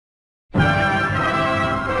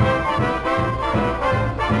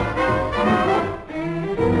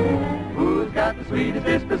sweetest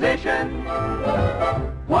disposition.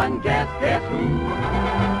 One guess who?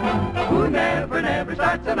 Who never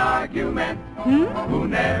starts an argument. Who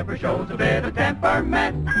never shows a bit of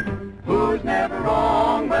temperament. Who's never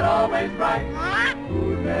wrong but always right.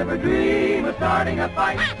 Who never dream of starting a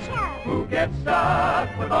fight. Who gets stuck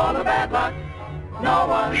with all the bad luck. No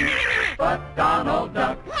one but Donald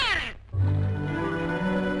Duck.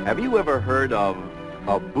 Have you ever heard of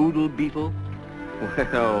a boodle beetle?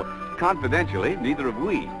 Well, confidentially, neither have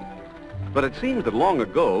we. But it seems that long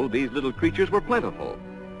ago, these little creatures were plentiful.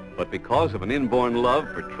 But because of an inborn love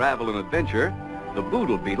for travel and adventure, the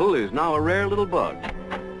boodle beetle is now a rare little bug.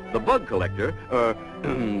 The bug collector,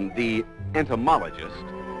 the entomologist,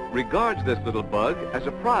 regards this little bug as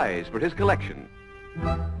a prize for his collection.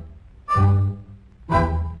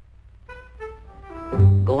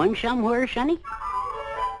 Going somewhere, Sonny?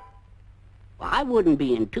 Well, I wouldn't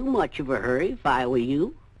be in too much of a hurry if I were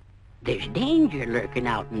you. There's danger lurking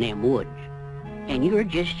out in them woods, and you're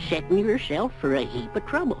just setting yourself for a heap of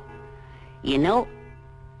trouble. You know,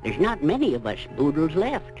 there's not many of us boodles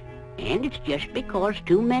left, and it's just because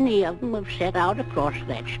too many of them have set out across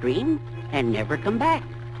that stream and never come back.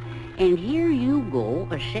 And here you go,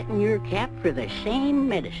 a-setting your cap for the same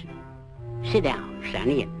medicine. Sit down,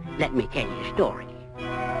 Sonny, and let me tell you a story.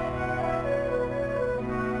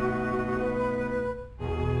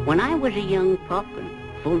 When I was a young pup and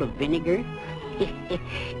full of vinegar,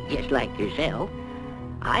 just like yourself,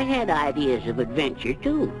 I had ideas of adventure,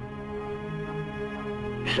 too.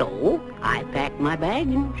 So, I packed my bag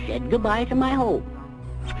and said goodbye to my home.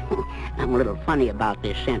 I'm a little funny about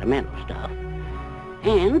this sentimental stuff.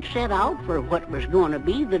 And set out for what was going to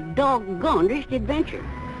be the doggonedest adventure.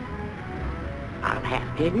 I'll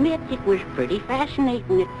have to admit it was pretty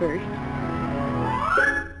fascinating at first.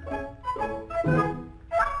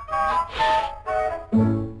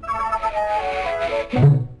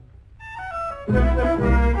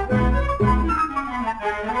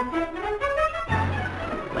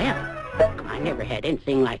 Well, I never had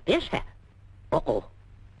anything like this happen. Uh-oh,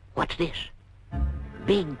 what's this?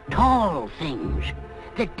 Big, tall things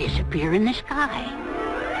that disappear in the sky.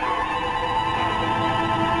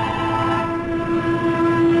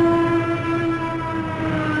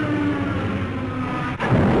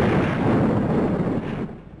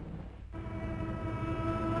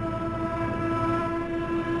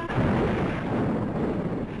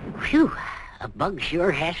 Phew, a bug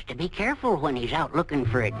sure has to be careful when he's out looking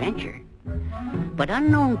for adventure. But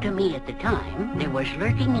unknown to me at the time, there was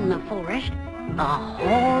lurking in the forest a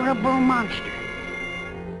horrible monster.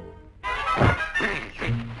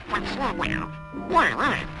 What's that now?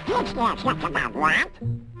 Yeah, it's not talking about what?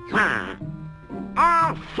 Huh?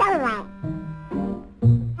 Oh, sorry.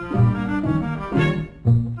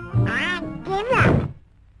 I give up.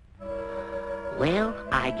 Well,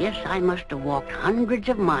 I guess I must have walked hundreds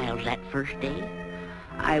of miles that first day.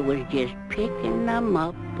 I was just picking them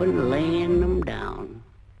up and laying them down.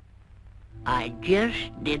 I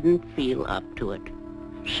just didn't feel up to it.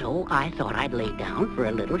 So I thought I'd lay down for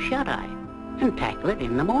a little shut-eye and tackle it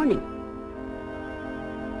in the morning.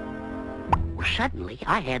 Well, suddenly,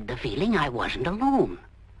 I had the feeling I wasn't alone.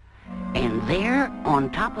 And there,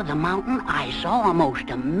 on top of the mountain, I saw a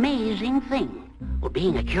most amazing thing. Well,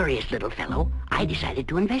 being a curious little fellow, I decided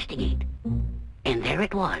to investigate. And there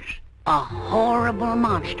it was, a horrible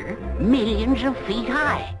monster, millions of feet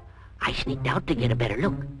high. I sneaked out to get a better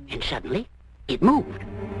look, and suddenly, it moved.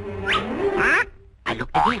 Huh? I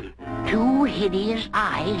looked again. Two hideous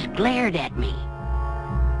eyes glared at me.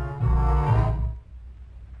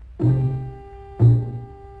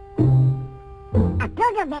 A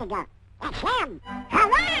booger-bigger. It's him.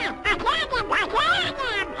 Hurrah! I got him!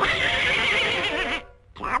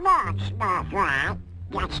 Come on, small fry.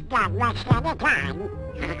 That's not much at a time.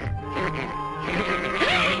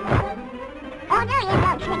 Oh, there you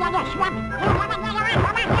go, swing in the swamp. You wanna get around?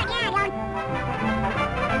 Come on, get down.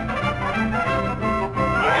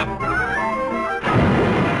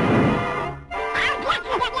 I'll get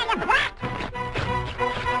you to get a brat.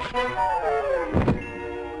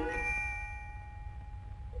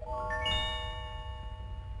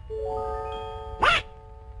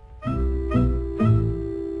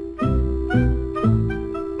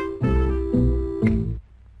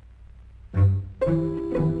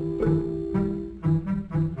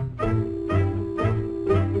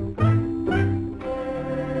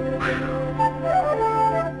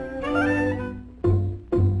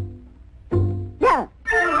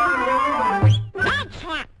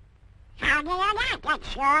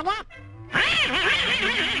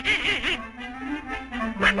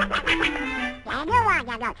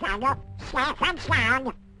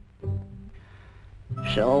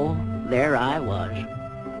 So there I was,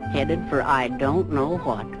 headed for I don't know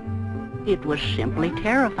what. It was simply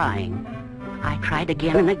terrifying. I tried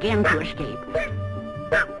again and again to escape,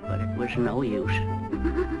 but it was no use.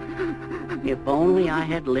 If only I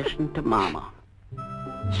had listened to Mama.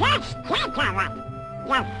 Just think of it.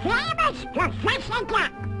 The famous Professor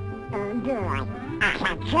Duck. Oh boy, I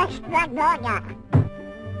had just one more knock.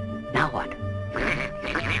 Now what?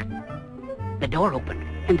 The door opened,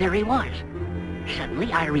 and there he was.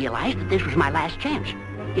 Suddenly, I realized that this was my last chance.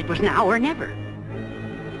 It was now or never.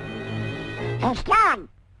 It's gone.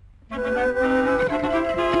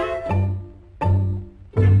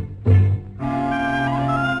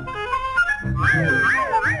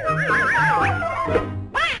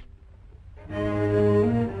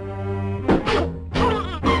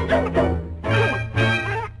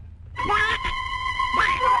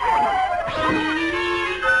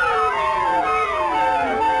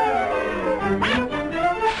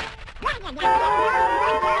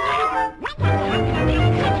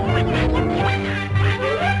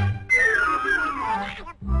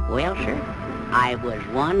 Well, sir, I was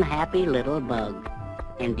one happy little bug.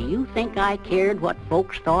 And do you think I cared what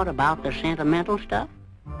folks thought about the sentimental stuff?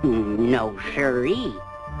 No, sirree.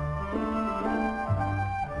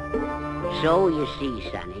 So, you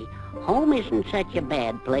see, Sonny, home isn't such a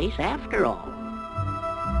bad place after all.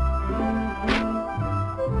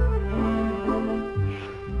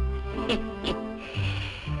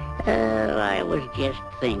 I was just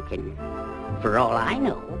thinking. For all I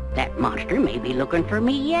know, that monster may be looking for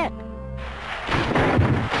me yet.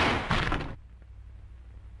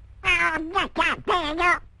 Oh, look out,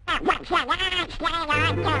 Daniel. What's the last thing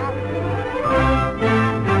I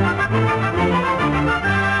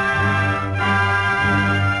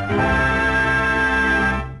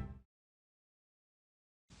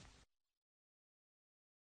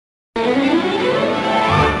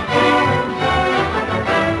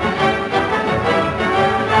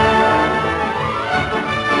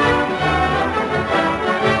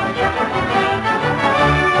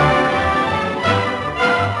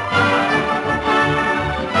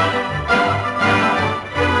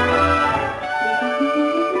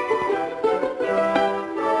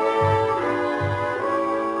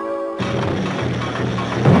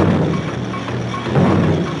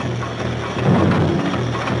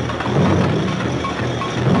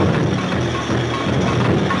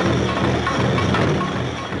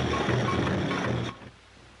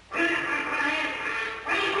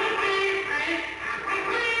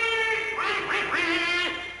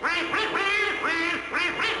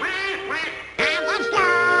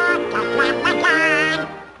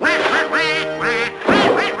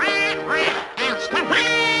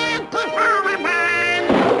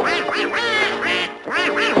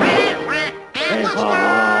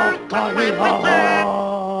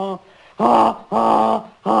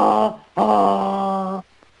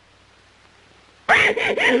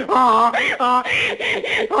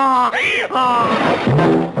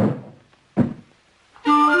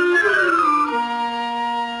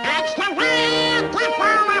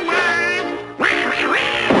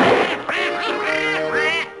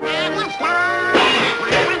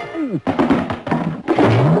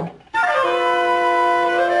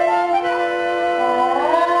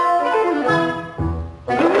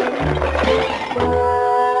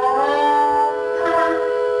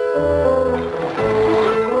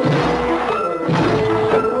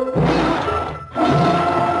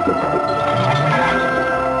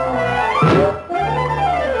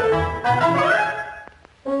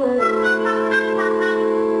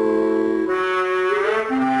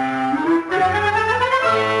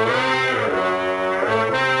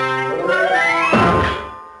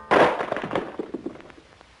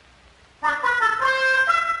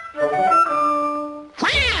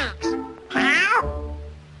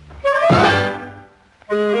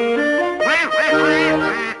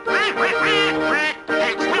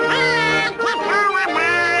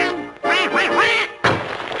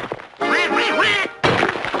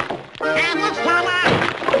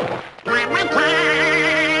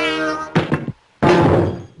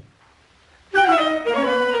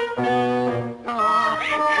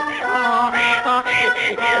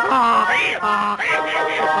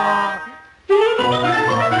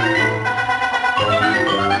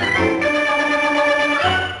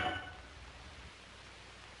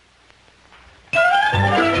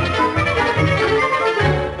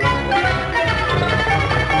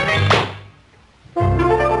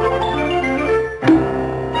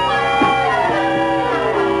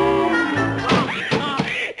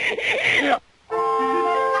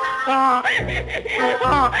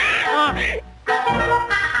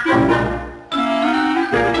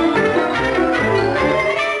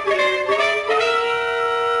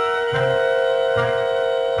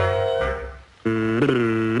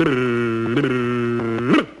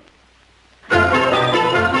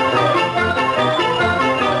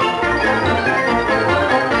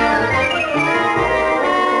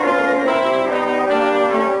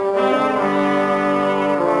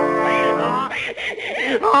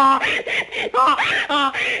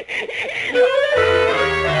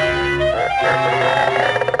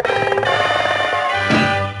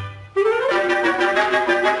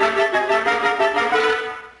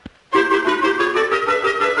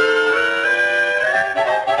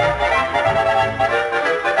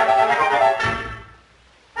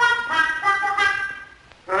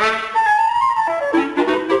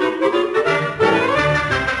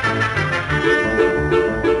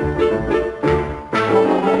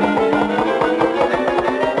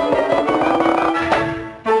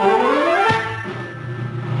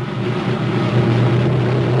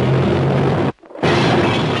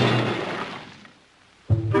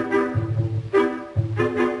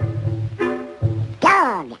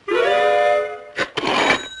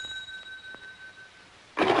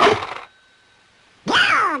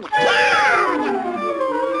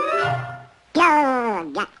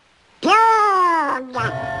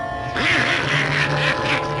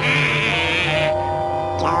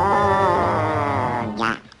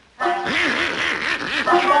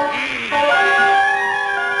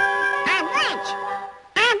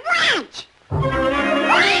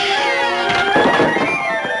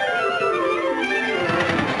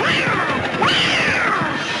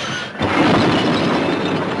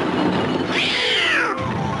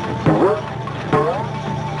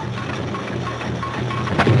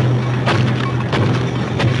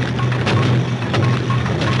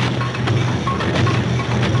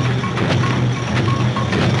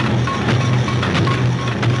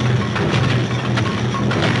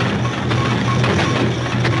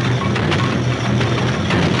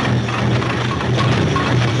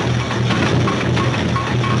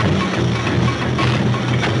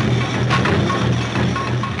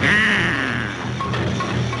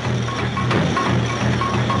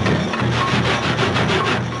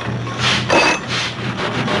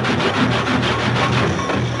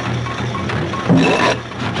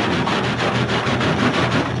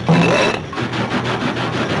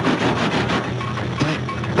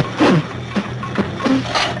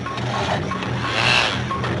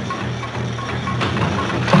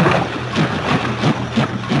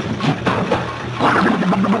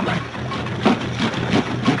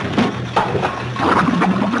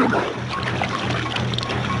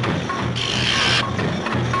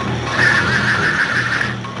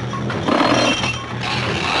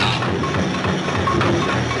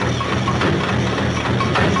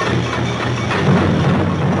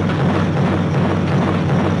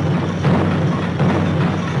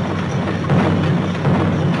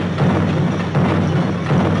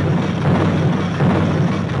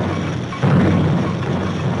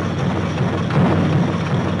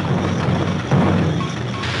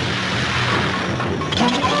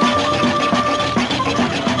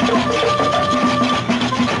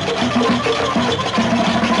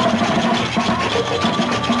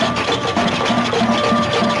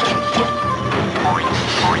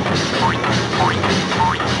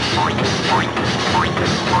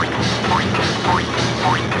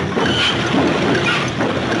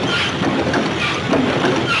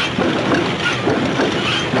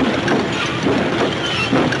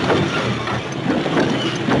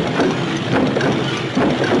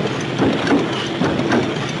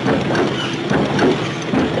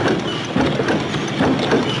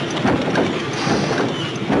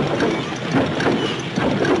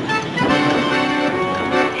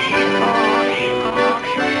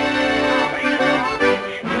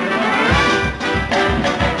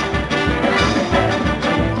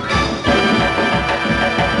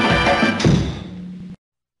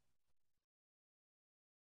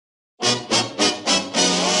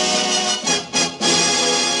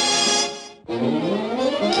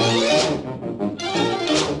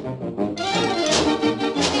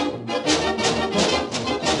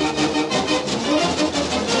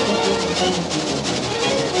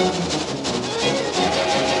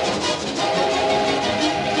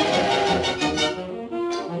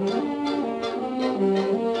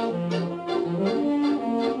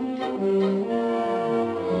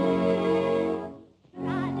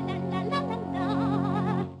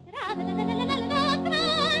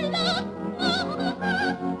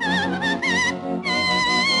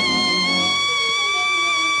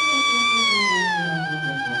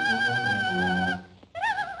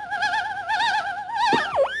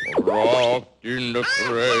in the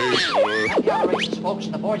cradle. And the operations folks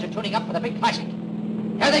and the boys are tuning up for the big classic.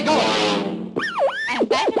 Here they go. And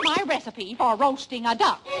that is my recipe for roasting a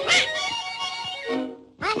duck. On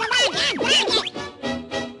the way, Dad, blanket!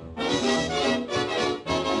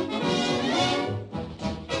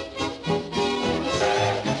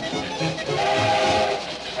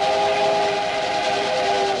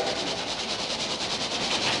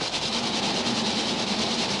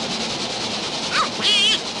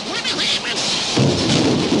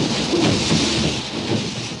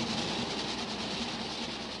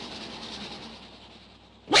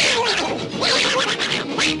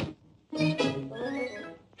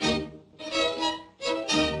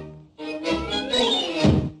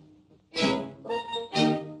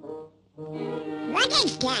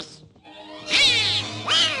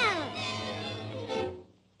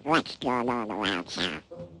 What's going on around here?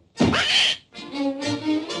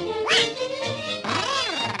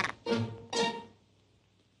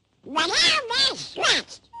 Without this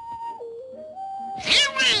switch.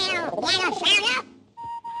 Hello, little fella.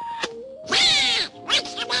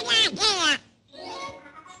 What's the big idea?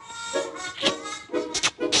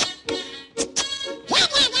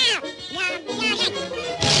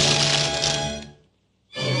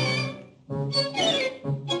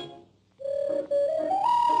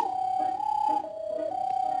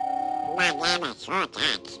 My name is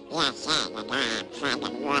Shorthands. Yes, sir, the guy in front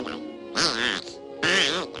of water. Yes, I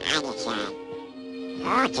understand.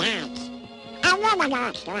 Shorthands. A woman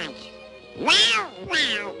lost once. Well,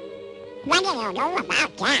 what do you know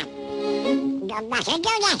about that? You mustn't do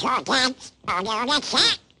that, Shorthands, or you'll get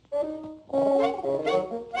sick.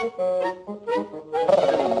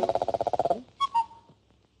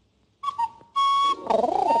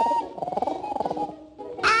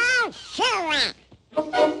 Oh, sure.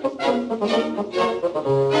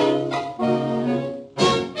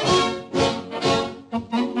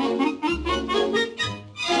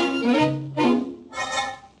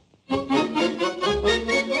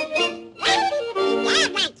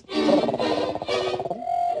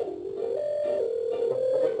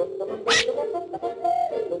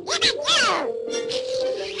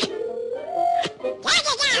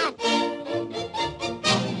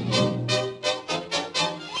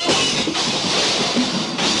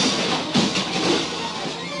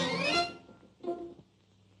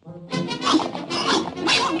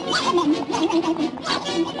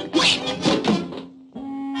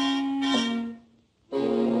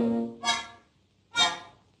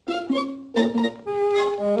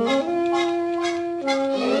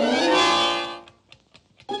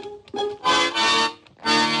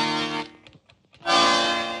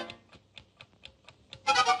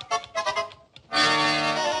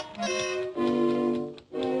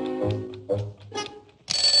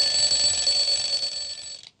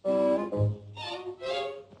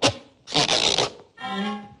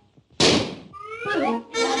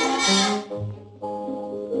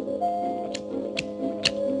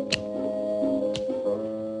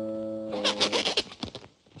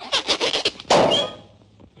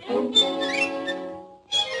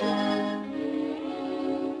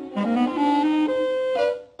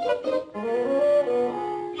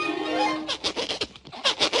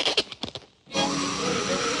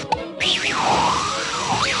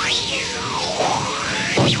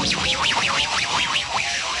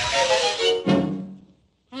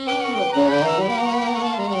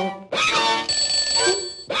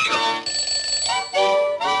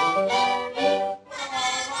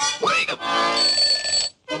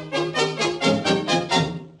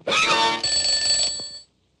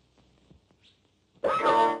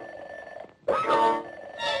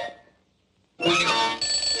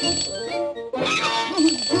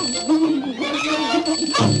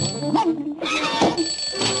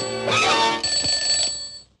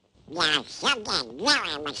 There's something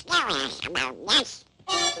very mysterious about this.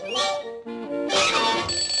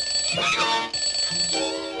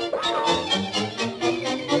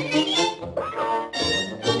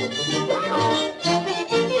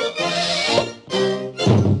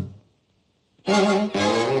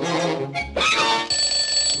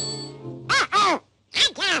 Uh-oh!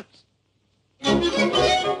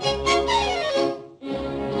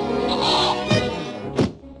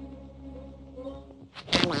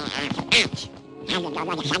 I don't know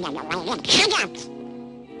what to find out the way in condoms.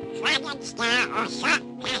 Dragon, star, or short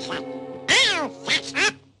person. Oh, that's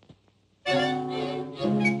up.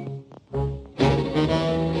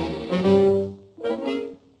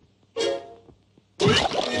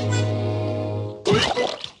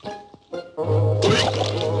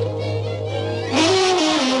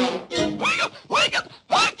 Wake up!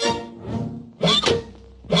 What?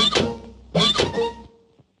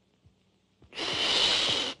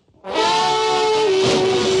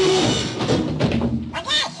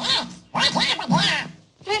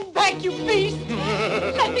 Stand back, you beast!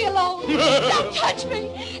 Let me alone! Don't touch me!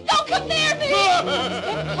 Don't come near me!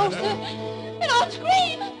 Step closer, and I'll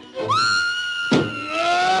scream!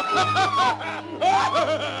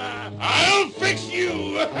 I'll fix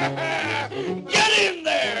you! Get in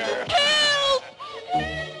there! Help!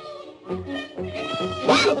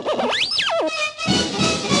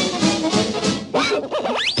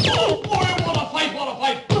 Oh, boy, what a fight, what a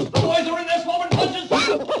fight! The boys are in there swabbing punches!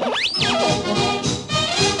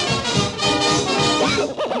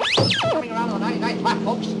 Coming around on the 99th lap,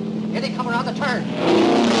 folks. Here they come around the turn.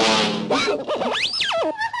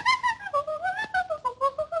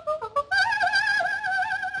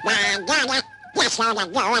 I got it. Yes, you're the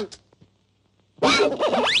good.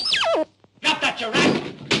 Got that, you rat!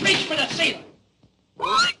 Reach for the ceiling!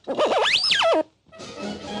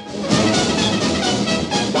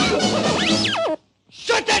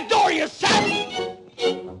 Shut that door, you sap!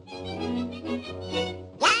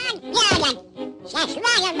 God, Jordan. Just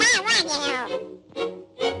running around you.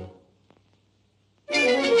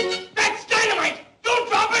 That's dynamite! Don't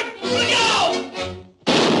drop it! Look out!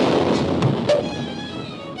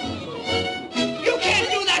 You can't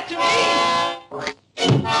do that to me!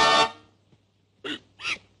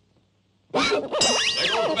 There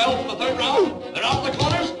goes the bell for the third round. They're out the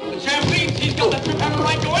corners. The champ leads. He's got the trip hammer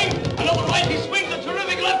right going. Another right. He swings a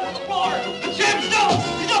terrific left to the floor. The champ's down.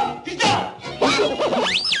 He's up. He's down.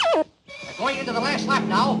 They're going into the last lap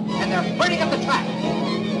now, and they're burning up the track.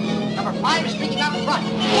 Number 5 is streaking out in front.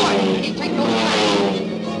 Boy, did he take those tracks.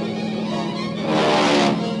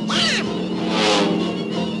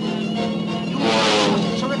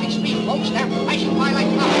 Terrific speed, folks. They're flashing by like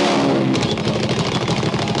clouds.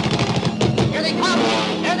 Here they come.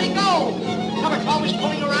 There they go. Number 12 is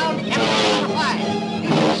pulling around. And number 5. You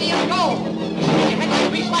can see him go. Your headlight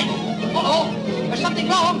grease light. Uh-oh. There's something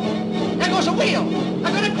wrong. There goes a wheel.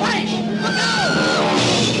 They're going to crash. Look out!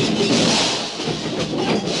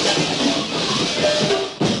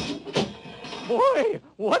 Boy,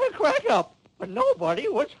 what a crack-up. But nobody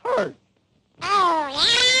was hurt. Oh,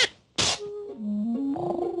 yeah?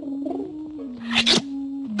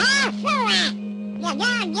 Oh, sure. You're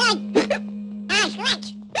doing good. That's right.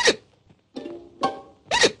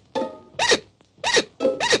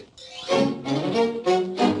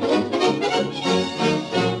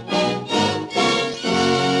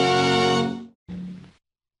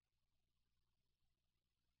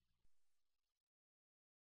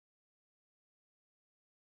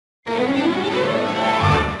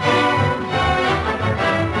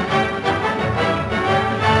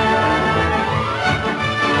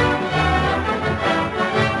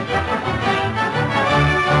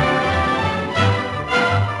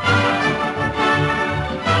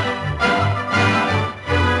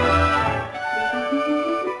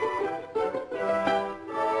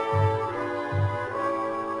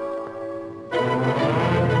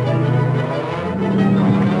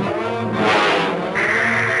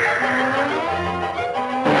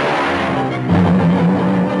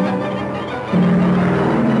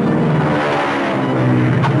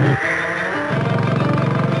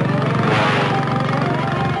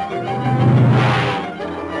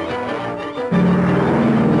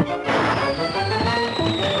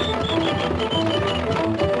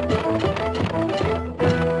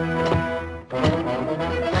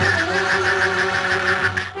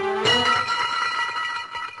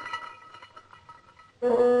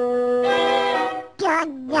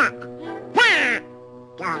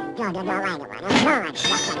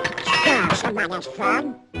 Somebody's fun.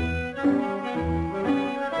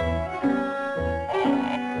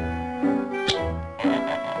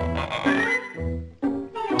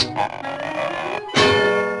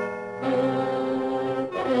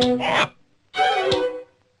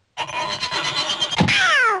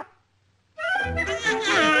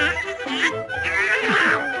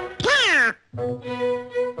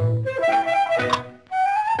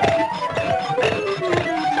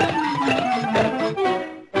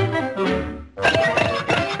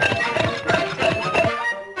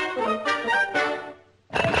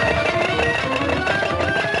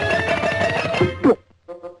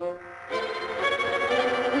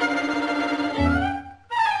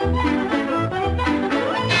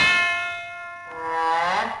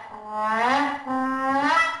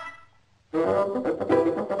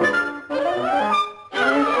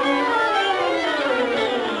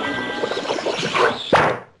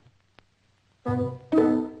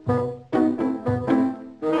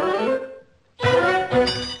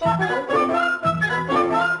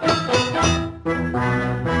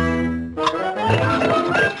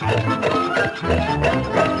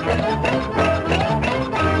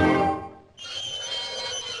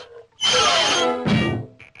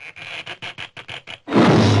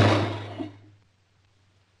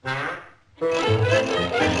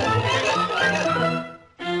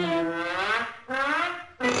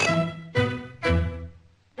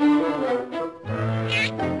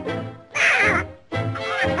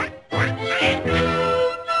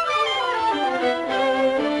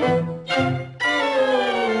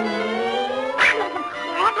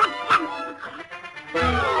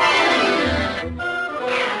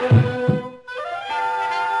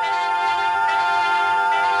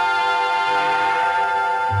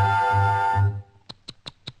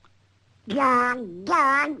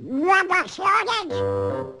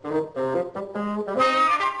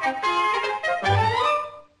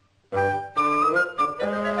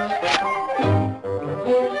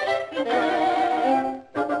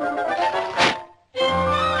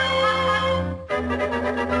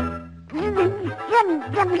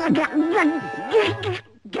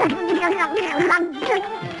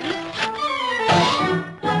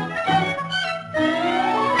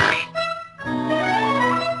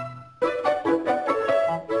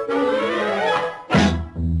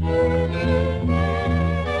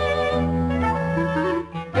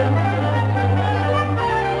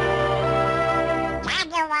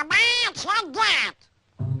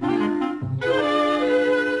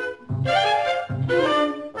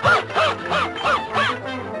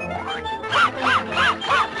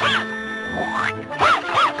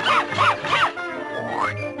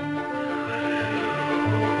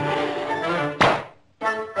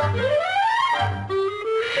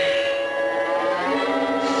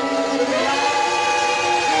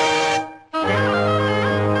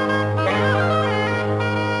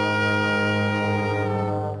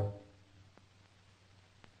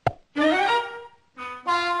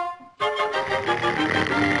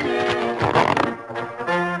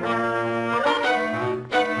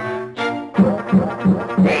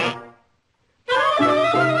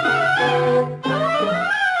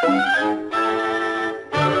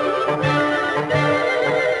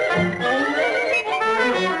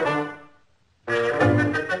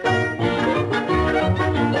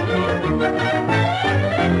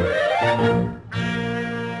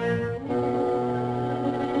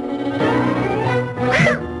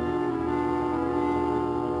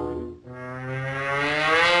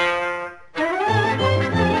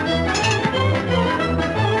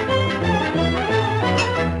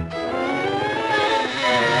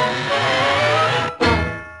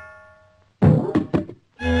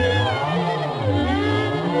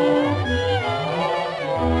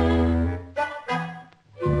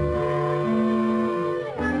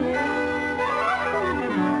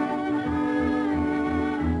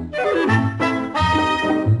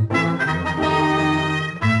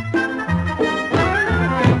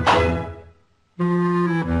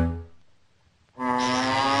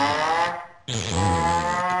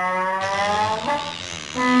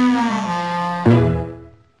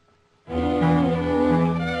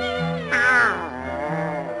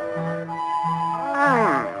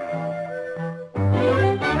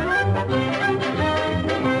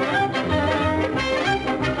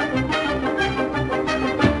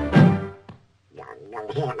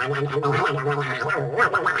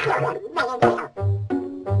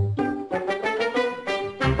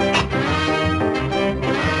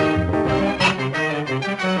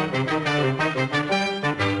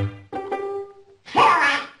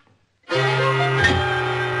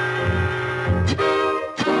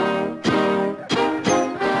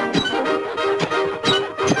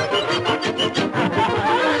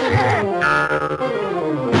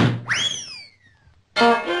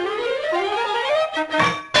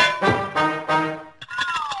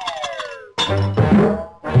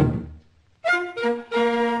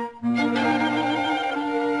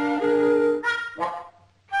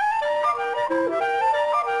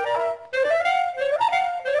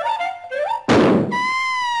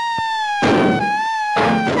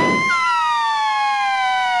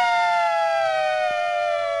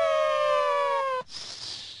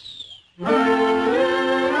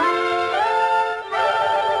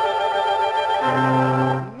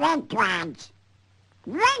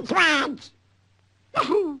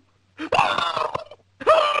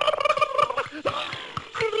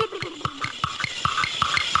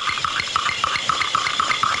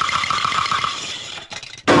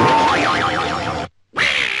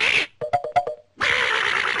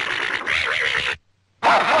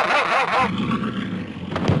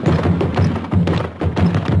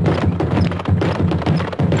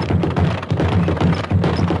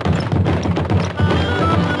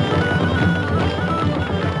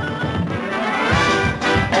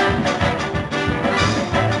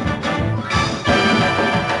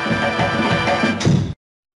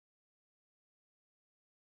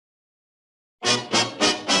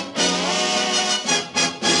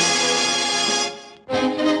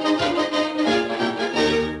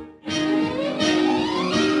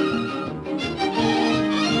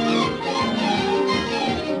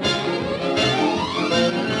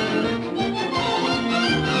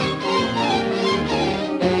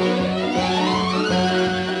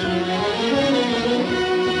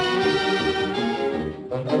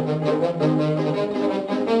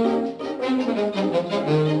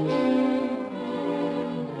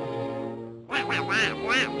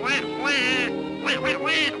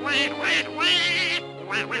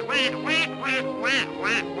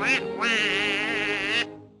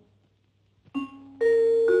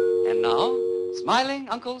 And now, Smiling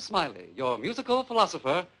Uncle Smiley, your musical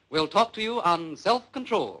philosopher, will talk to you on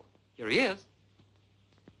self-control. Here he is.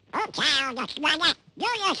 Okay, just wanna do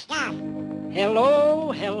your stuff.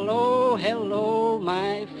 Hello, hello, hello,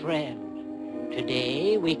 my friend.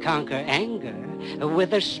 Today we conquer anger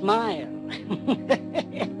with a smile.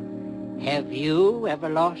 Have you ever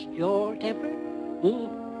lost your temper?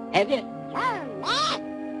 Have you? Oh, me?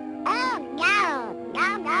 Oh,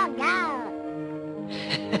 no.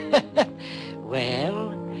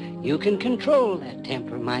 Well, you can control that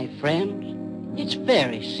temper, my friend. It's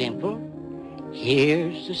very simple.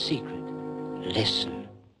 Here's the secret. Listen.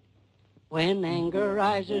 When anger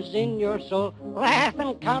rises in your soul, laugh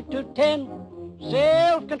and count to 10.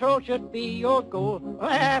 Self-control should be your goal.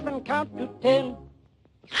 Laugh and count to 10.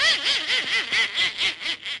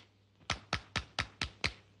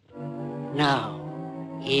 Now,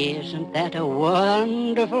 isn't that a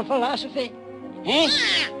wonderful philosophy? Eh?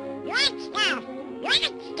 Yeah, good stuff. I'm gonna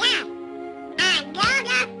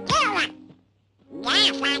do it.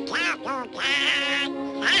 Yes, I count to 10.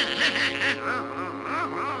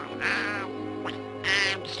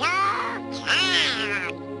 I'm so tired.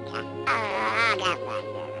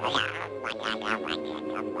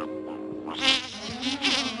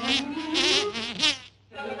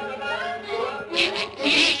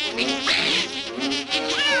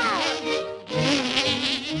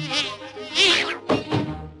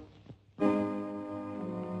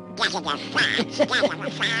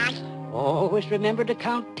 Always remember to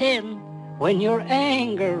count 10 when your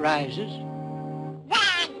anger rises. 1,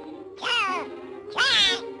 2, 3,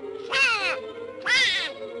 4, 5,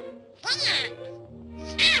 6,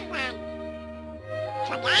 7.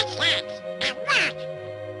 So that's it. And what?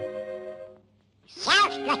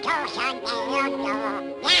 Self-control should be your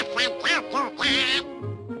goal. Yes, I count to 10.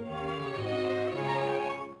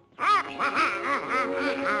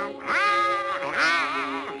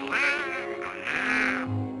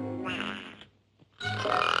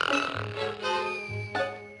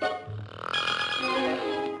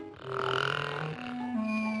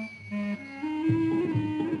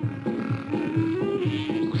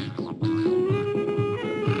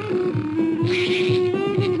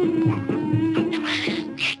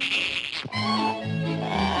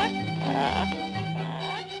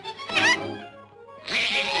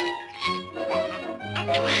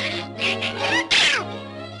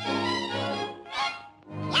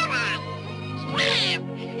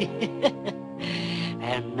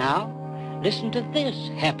 And now, listen to this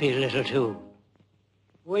happy little tune.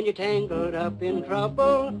 When you're tangled up in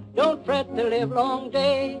trouble, don't fret the livelong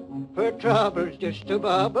day, for trouble's just a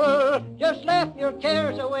bubble, just laugh your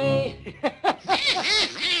cares away.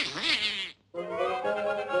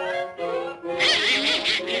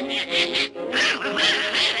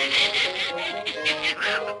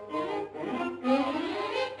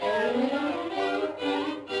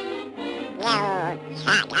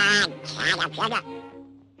 Shut up.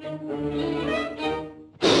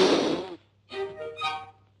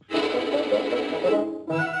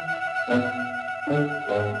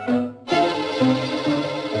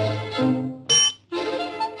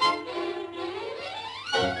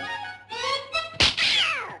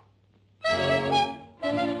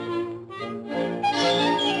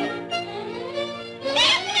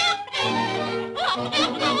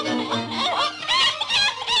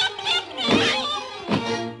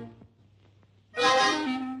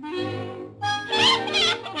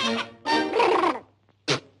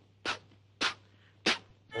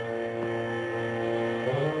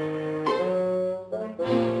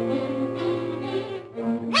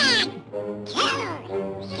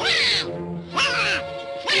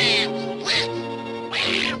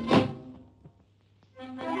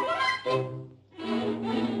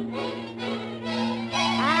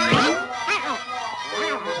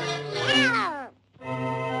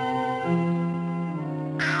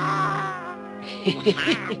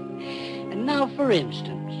 And now, for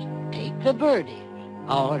instance, take the birdies,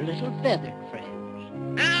 our little feathered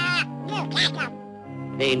friends.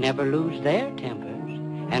 They never lose their tempers,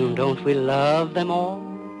 and don't we love them all?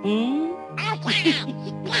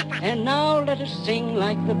 And now let us sing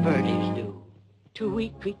like the birdies do.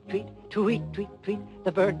 Tweet, tweet, tweet, tweet, tweet, tweet,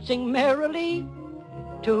 the birds sing merrily.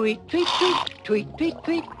 Tweet, tweet, tweet, tweet, tweet,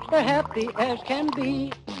 tweet, they're happy as can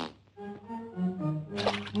be.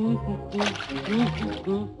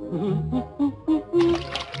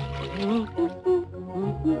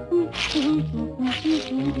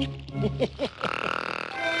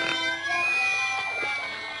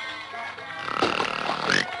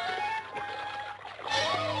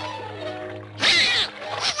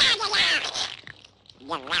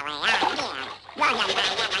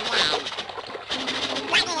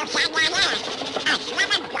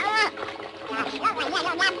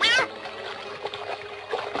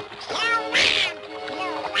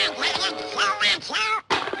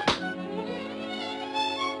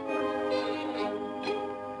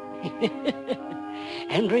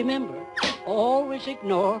 And remember, always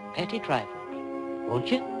ignore petty trifles,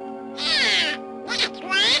 won't you? Yeah, that's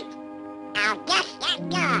right. I'll just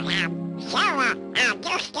ignore him. Sure, I'll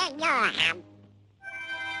just ignore him.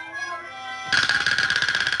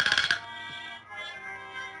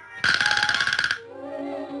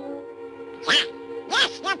 Yeah,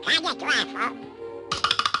 yes, the petty trifle.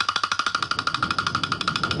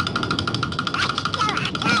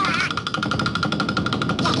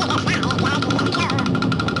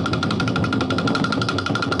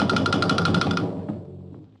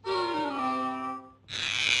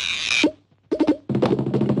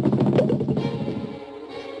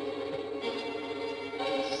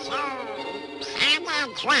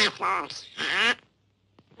 Trifles, huh?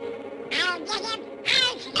 I'll get him.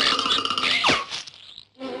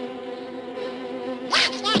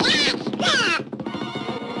 That's the answer.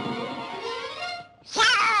 So.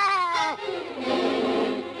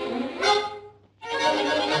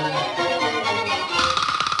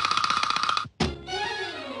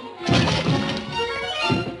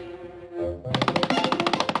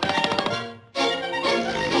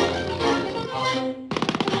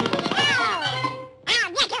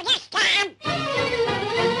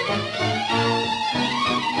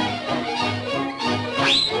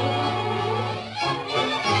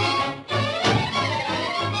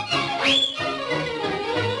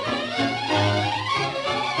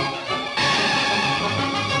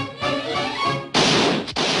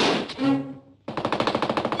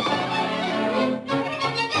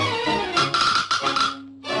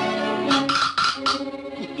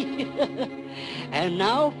 And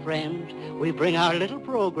now, friends, we bring our little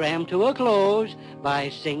program to a close by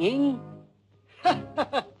singing... Laugh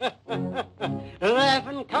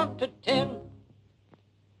and count to 10.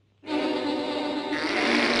 I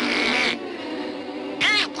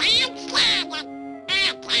can't stand it.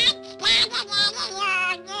 I can't stand it any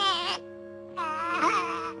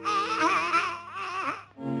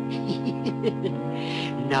longer.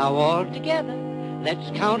 Now all together,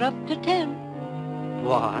 let's count up to 10.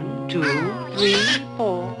 1, 2, 3,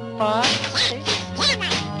 4, 5, 6.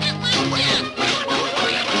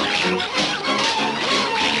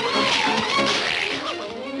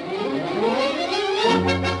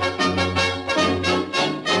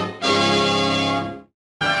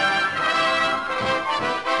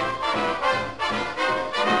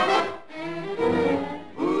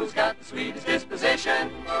 Who's got the sweetest disposition?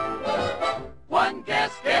 One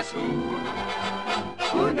guess who?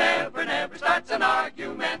 Who never starts an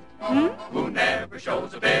argument? Who never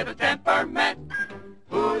shows a bit of temperament?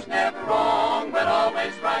 Who's never wrong but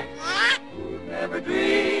always right? Who never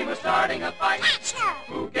dream of starting a fight?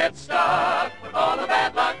 Who gets stuck with all the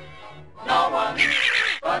bad luck? No one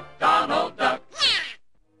but Donald Duck.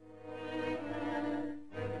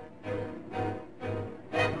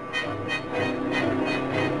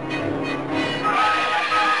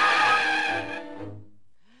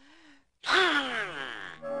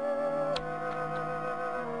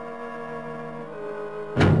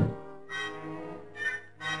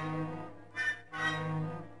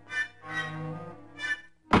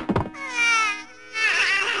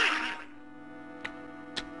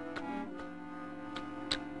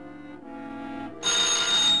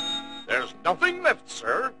 There's nothing left,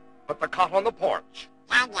 sir, but the cot on the porch.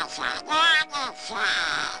 Understand.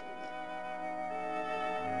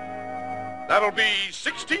 That'll be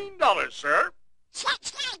 $16, sir.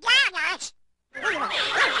 $16?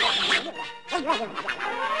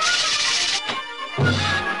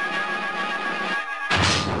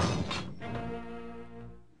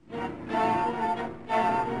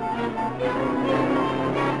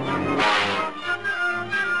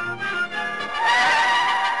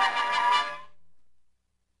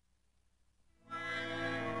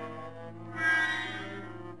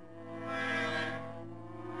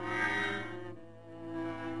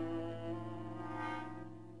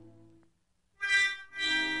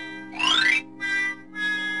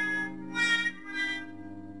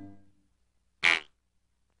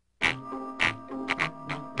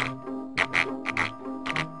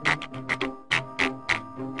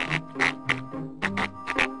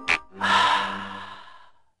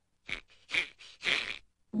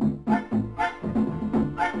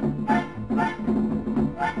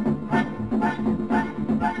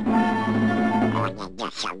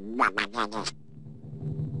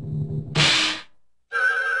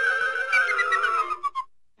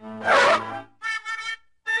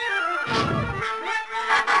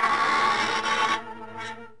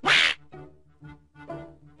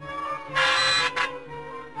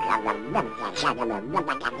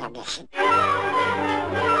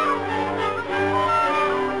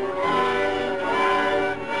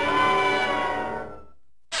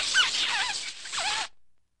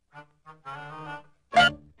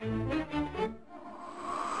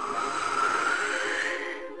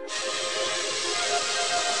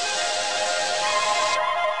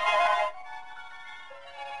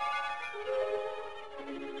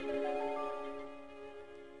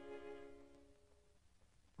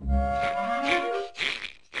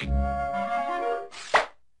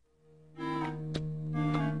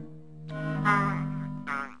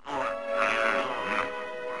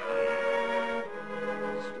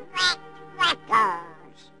 goes.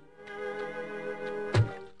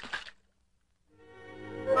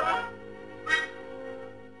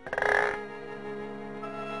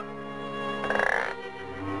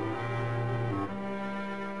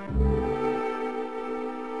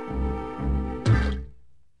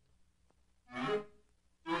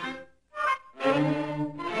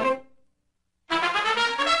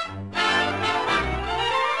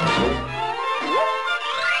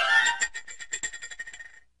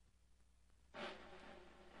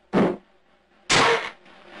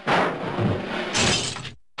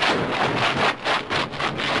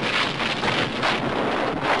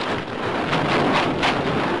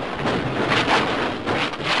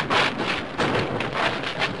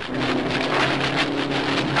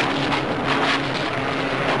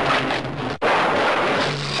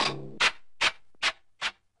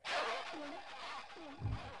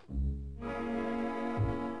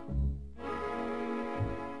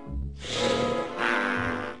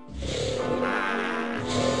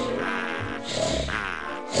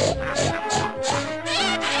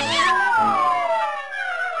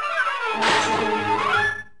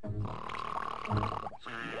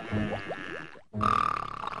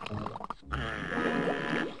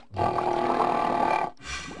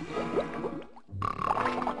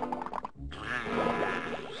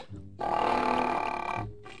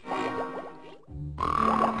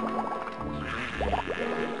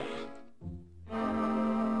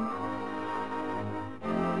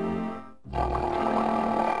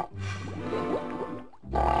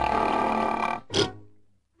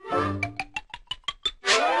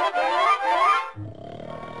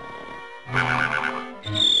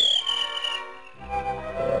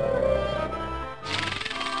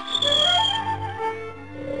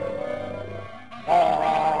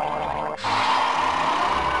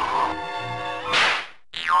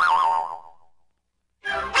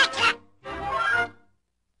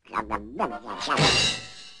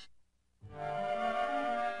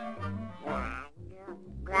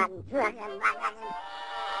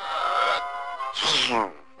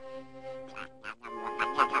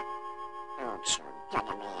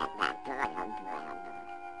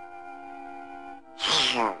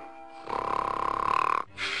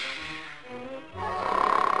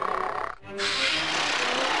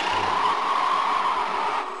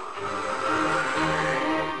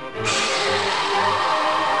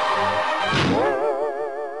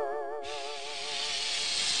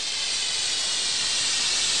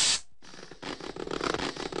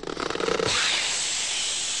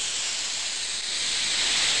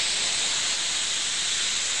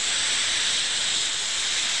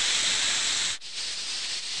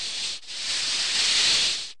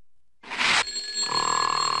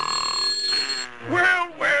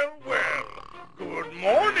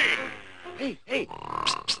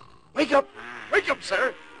 Wake up,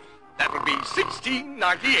 sir. That would be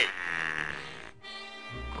 1698.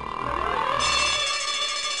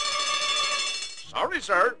 Sorry,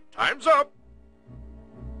 sir. Time's up.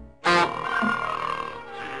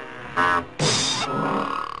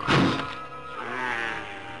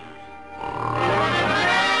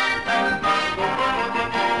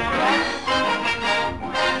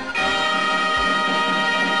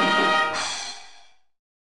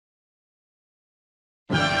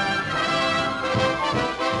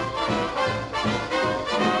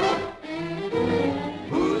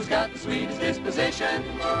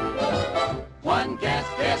 One guess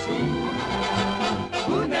who?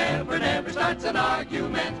 Who never starts an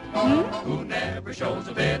argument? Who never shows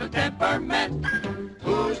a bit of temperament?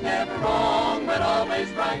 Who's never wrong but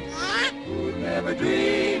always right? Who never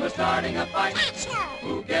dream of starting a fight?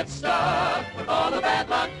 Who gets stuck with all the bad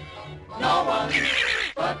luck? No one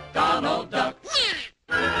but Donald Duck.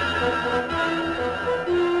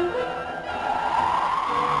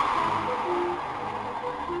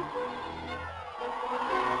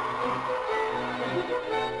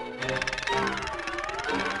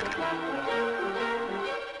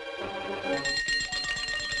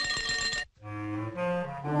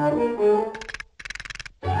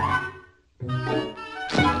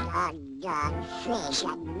 Fish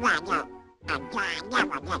and rabbit, and God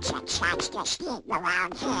never gets a chance to sleep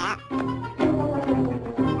around here.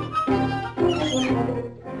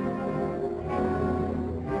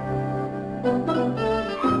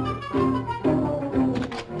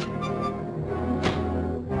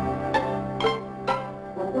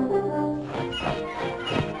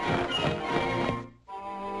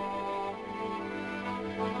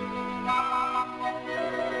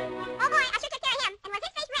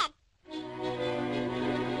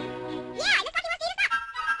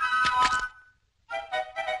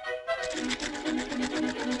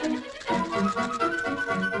 Ah,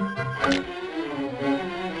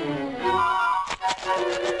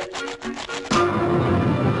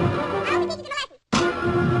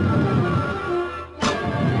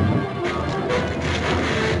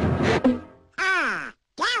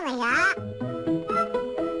 there we are.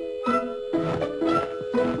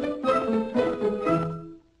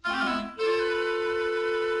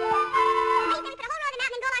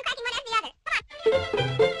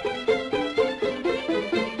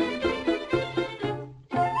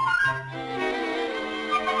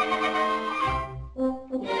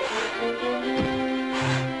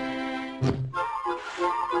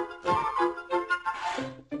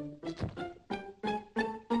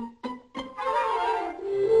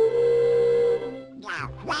 Now,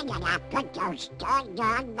 when did I put those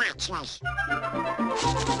doggone matches?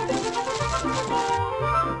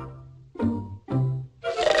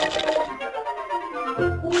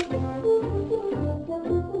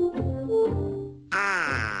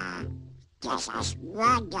 Ah, this is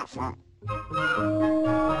wonderful.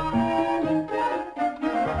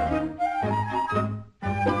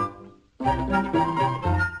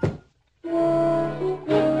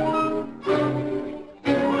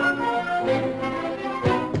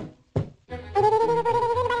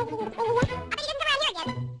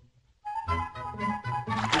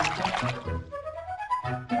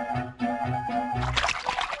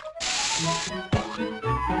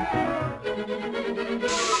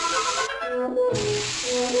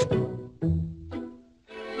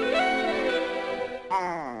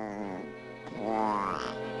 Oh, boy.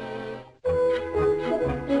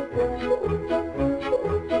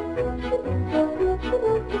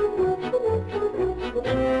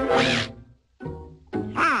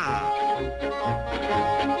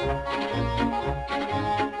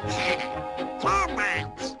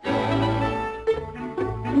 Termites.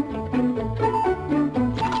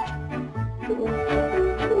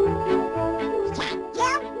 Thank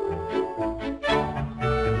you.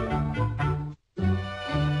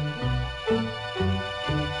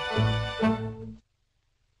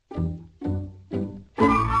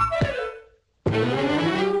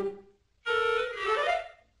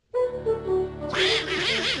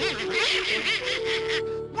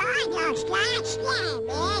 Why those guys scare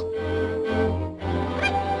me?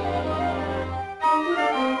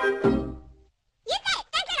 You say it.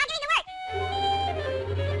 That's it. I'll give you the word.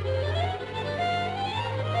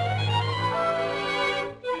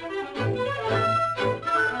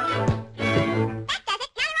 That does it.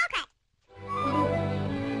 Now the roll cut.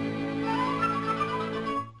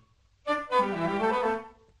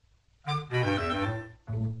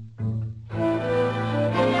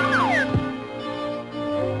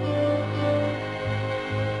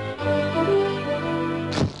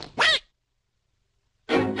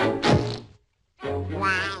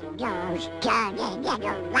 Why those dirty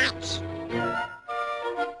little rats?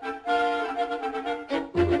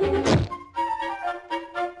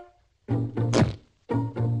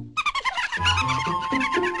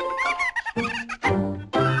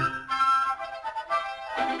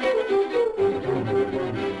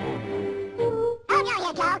 Oh, no,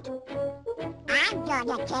 you don't. I'm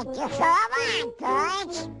gonna take you for a ride,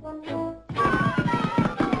 boys.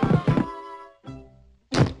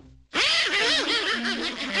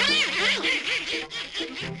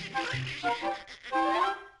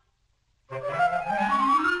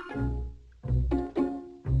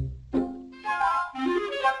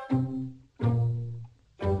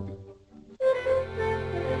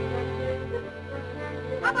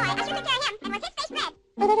 Oh boy, I should take care of him, and was his face red?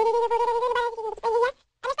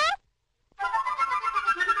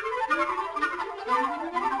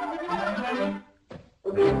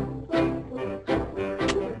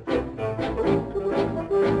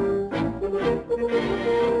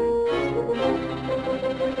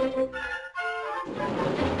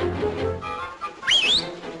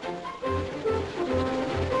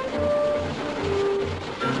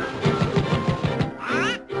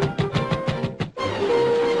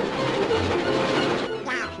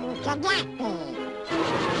 Now who can that be?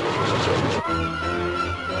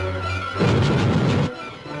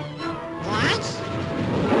 Yes?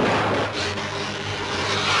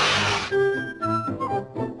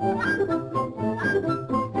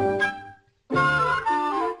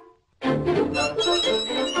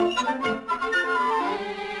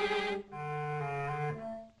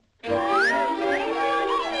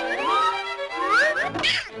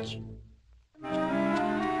 Ouch!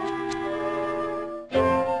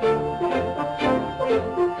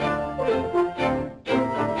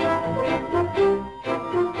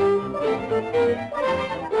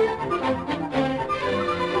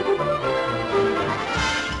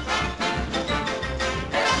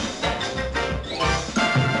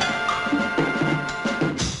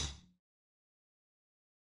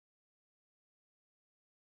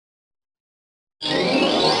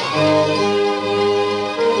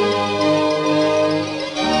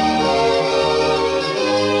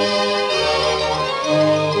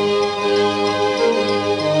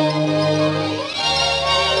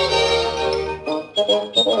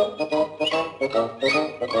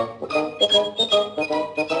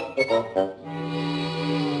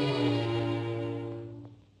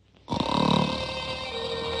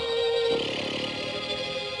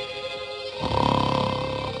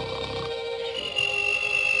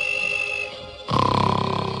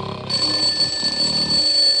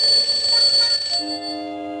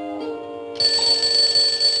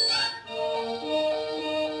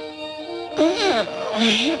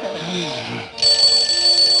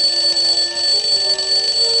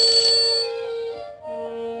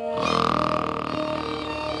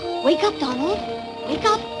 Wake up, Donald. Wake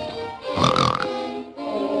up.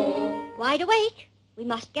 Wide awake. We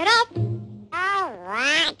must get up. All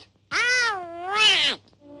right. All right.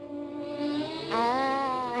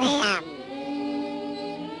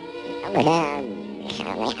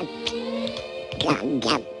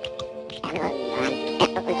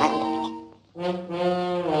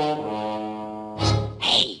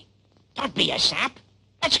 Hey, don't be a sap.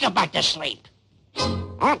 Let's go back to sleep.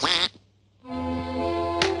 Okay.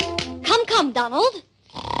 Come, Donald.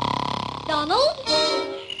 Donald?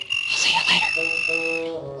 See you later.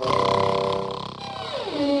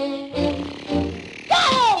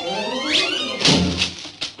 Donald!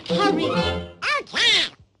 Hurry. Okay.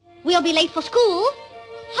 We'll be late for school.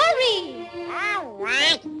 Hurry. All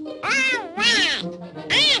right. All right.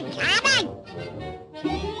 I'm coming.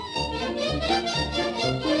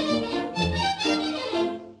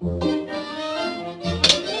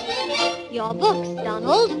 Your books,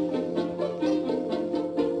 Donald.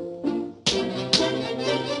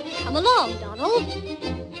 Come along, Donald.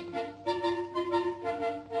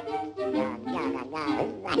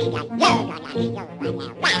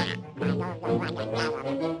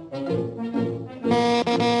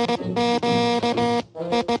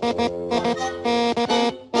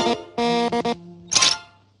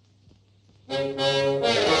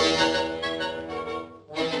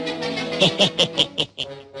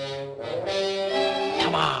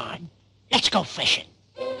 Come on, let's go fishing.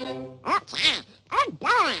 Okay. I'm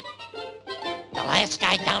going. The last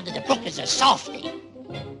guy down to the brook is a softy.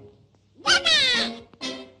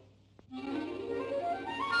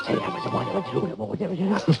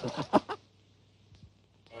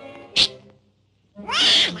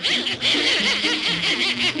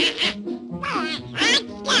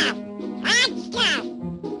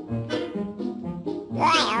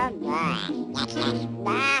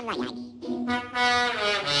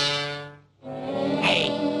 Hey,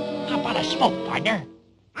 how about a smoke, partner?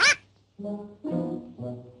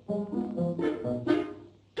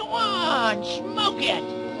 Go on, smoke it.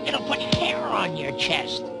 It'll put hair on your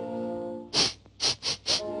chest.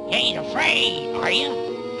 You ain't afraid, are you?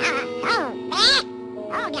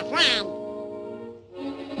 Oh, the flag.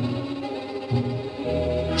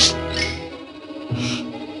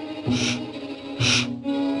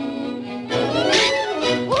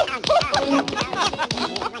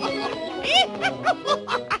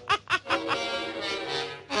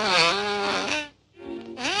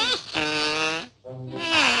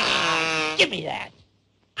 Give me that.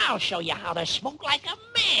 I'll show you how to smoke like a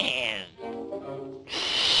man.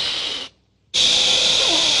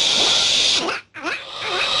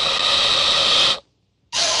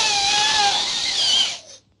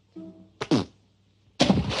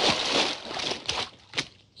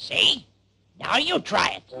 See? Now you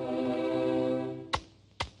try it.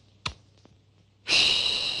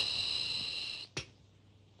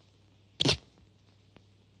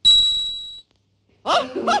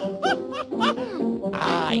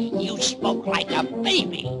 Ah, you smoke like a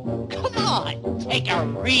baby. Come on, take a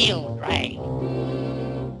real drag.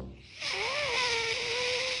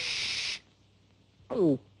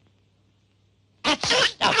 That's the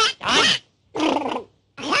stuff, Don.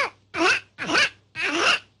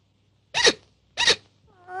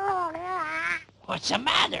 What's the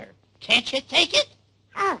matter? Can't you take it?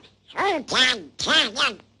 Oh, who can tell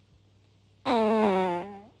you?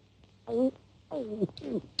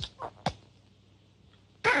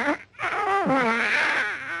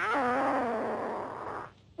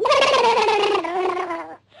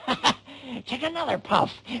 Take another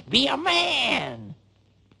puff. Be a man.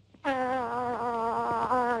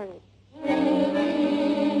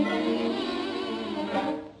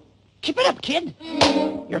 Keep it up, kid.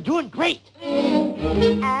 You're doing great.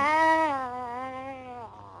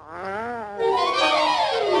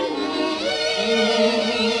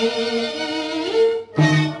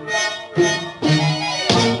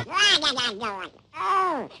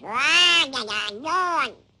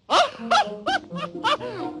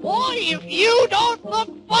 Boy, if you don't look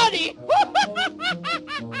funny.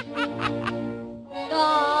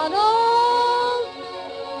 Donald!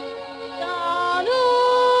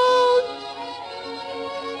 Donald!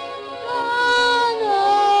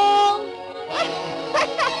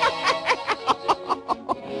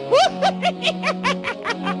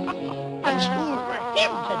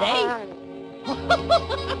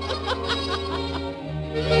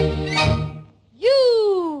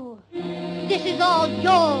 You! This is all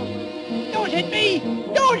yours. Don't hit me!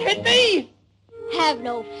 Don't hit me! Have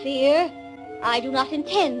no fear. I do not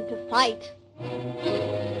intend to fight.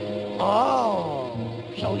 Oh,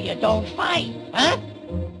 so you don't fight, huh?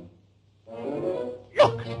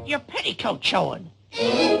 Look, your petticoat showing.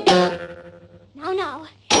 Now.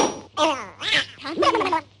 Can't we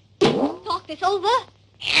talk this over?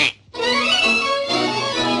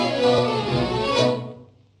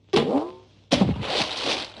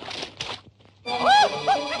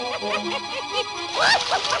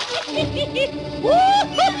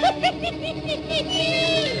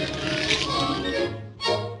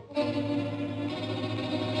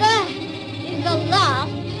 That is the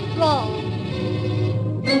last straw.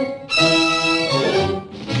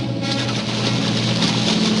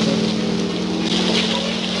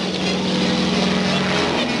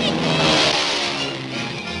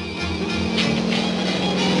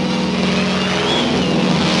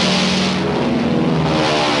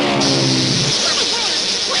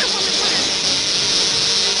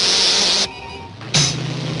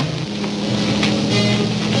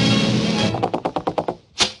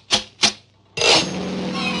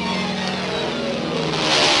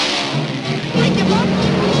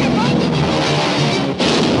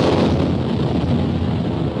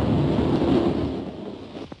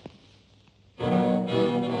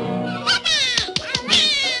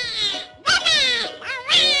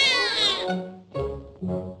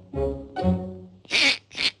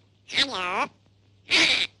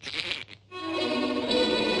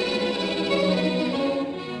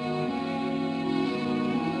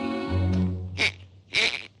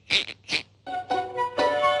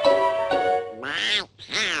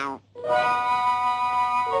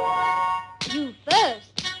 You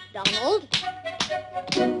first, Donald.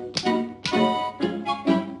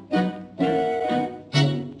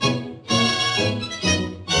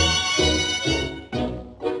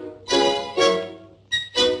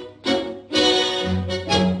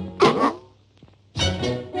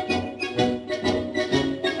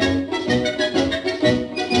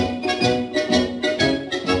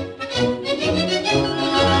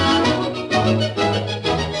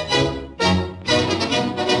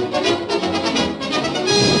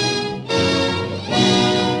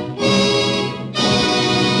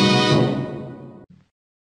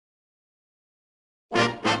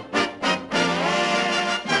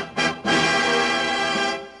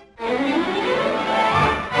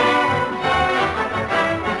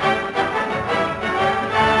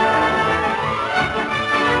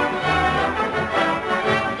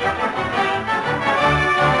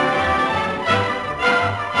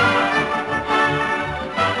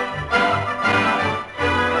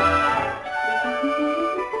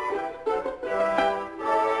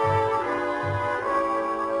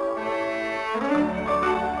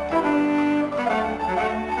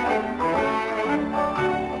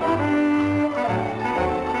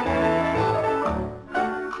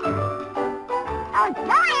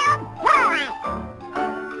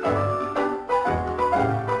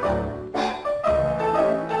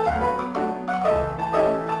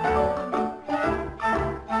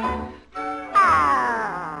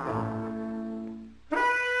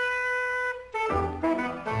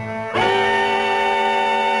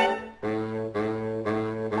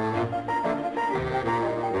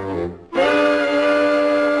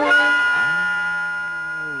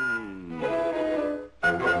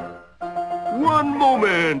 One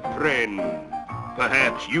moment, friend.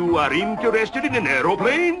 Perhaps you are interested in an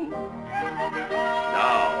aeroplane?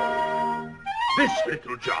 Now, this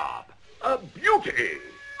little job, a beauty,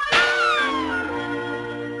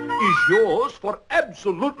 is yours for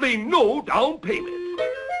absolutely no down payment.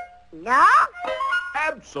 No?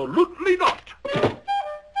 Absolutely not.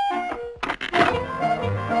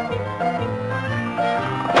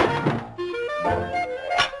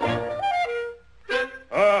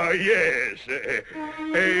 Ah, yes.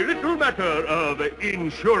 A little matter of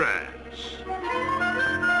insurance.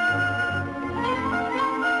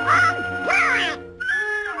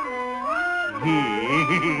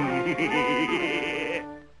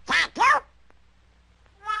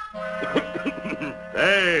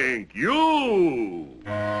 Thank you.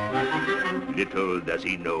 Little does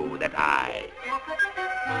he know that I,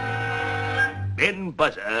 Ben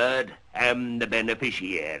Buzzard, am the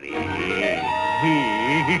beneficiary.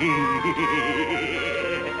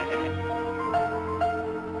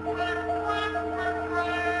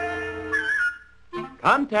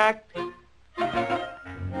 Contact. Okay,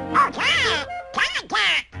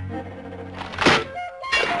 contact.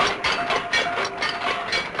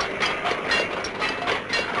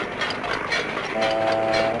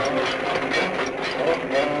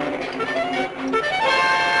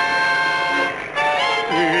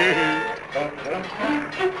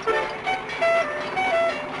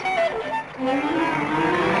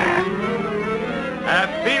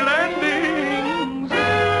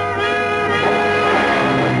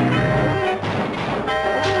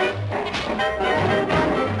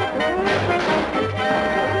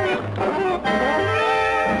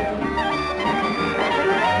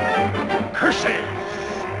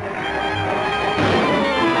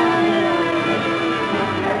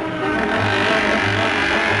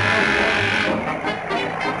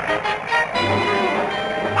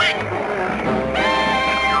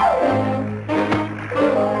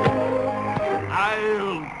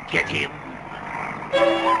 I'll get him.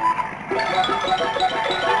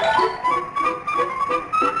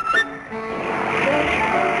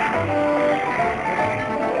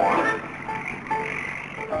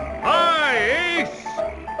 Hi, Ace!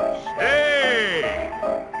 Stay!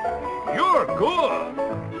 You're good.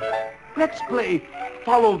 Let's play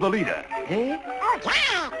follow the leader, eh?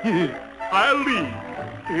 Okay. I'll lead.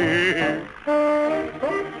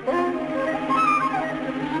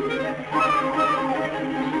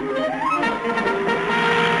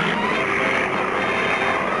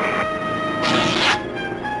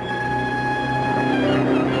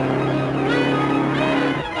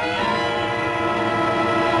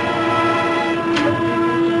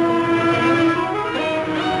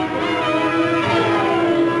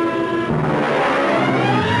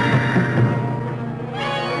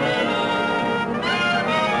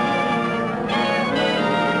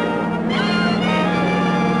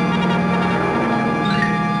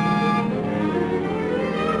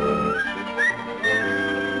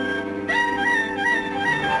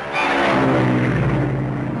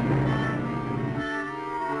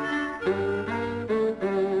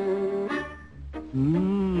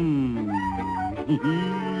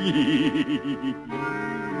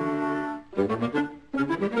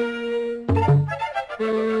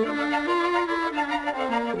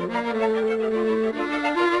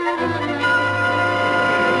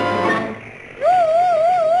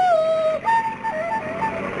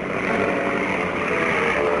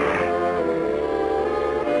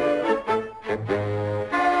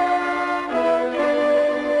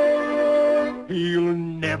 He'll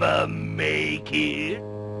never make it.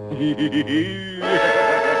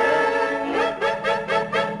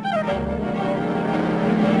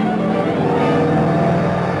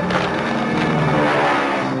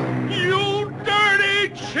 You dirty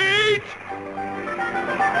cheat!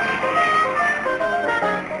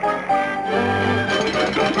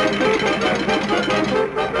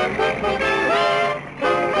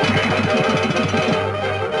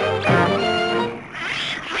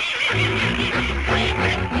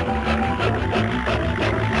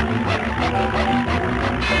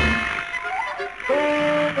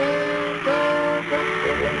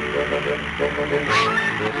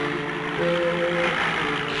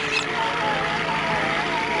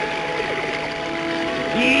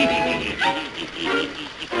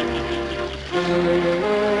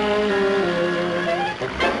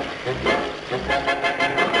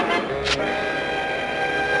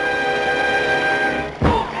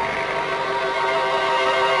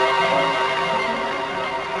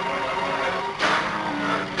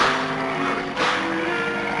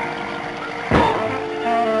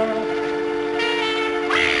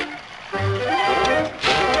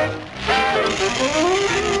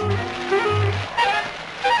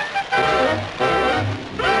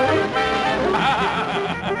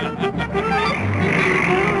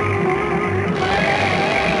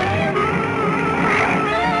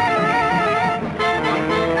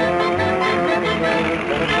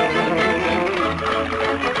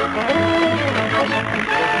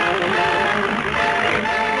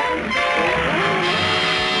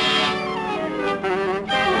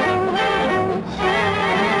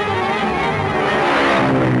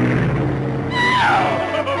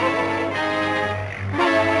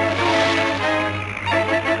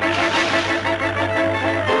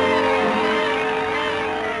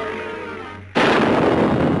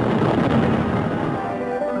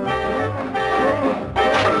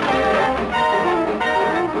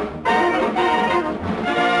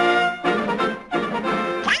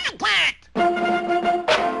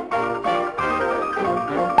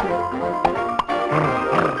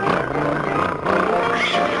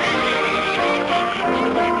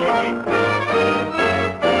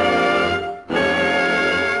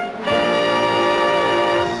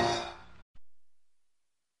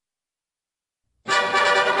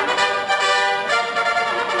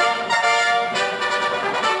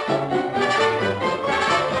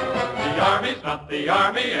 The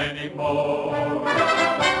Army anymore.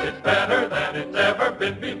 It's better than it's ever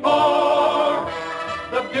been before.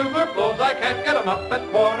 The bugler blows, I can't get 'em up at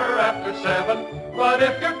 7:15. But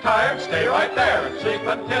if you're tired, stay right there and sleep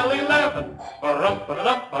until 11.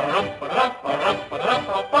 Ba-rum-ba-da-dum, ba-rum-ba-da-dum,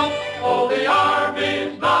 ba-rum-ba-da-dum-ba-bum. Oh, the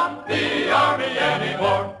Army's not the Army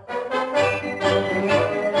anymore.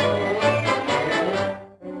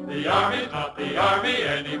 The Army's not the Army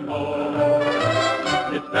anymore.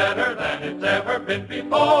 It's better than it's ever been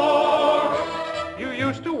before. You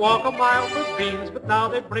used to walk a mile for beans, but now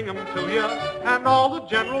they bring 'em to you. And all the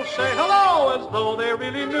generals say hello as though they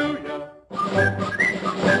really knew you.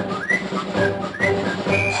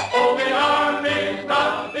 Oh, the Army's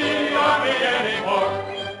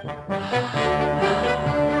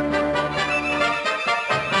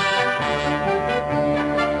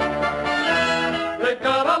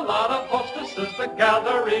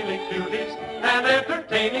cuties, and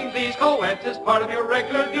entertaining these co-eds is part of your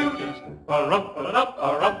regular duties.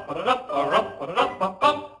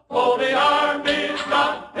 Oh, the Army's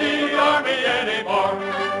not the Army anymore.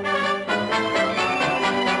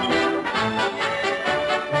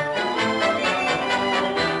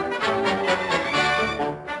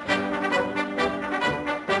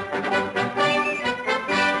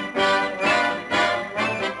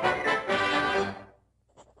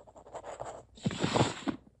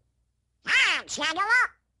 Shadow, I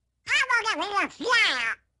want to be a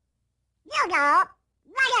flyer. You know,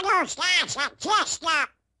 one of those guys that just, I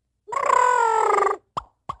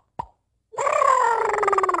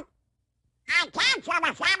came from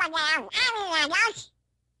a family of aliens.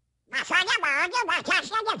 My father wanted my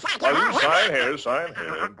just in the fucking Sign here.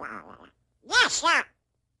 Yes, sir.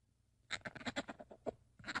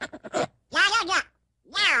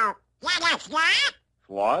 No, let us fly?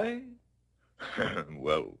 Fly?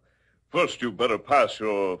 Well, first you better pass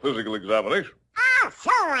your physical examination. Oh,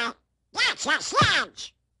 fool. That's a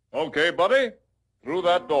sledge. Okay, buddy. Through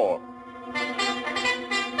that door.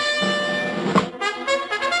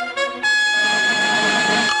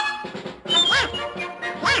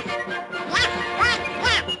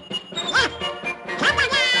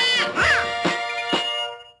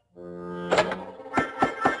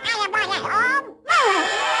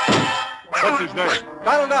 What's his name?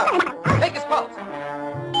 Donald up. Take his pulse.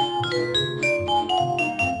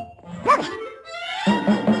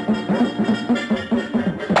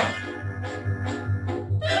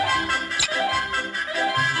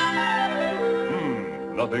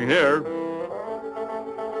 Nothing here.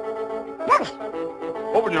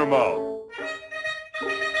 Open your mouth.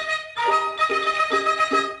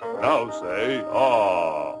 Now say,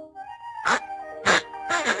 ah.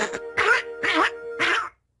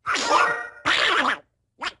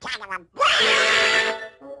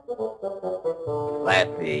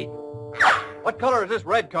 Flat-feet. What color is this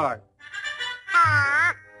red card?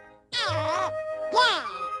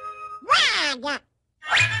 Red.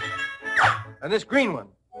 And this green one?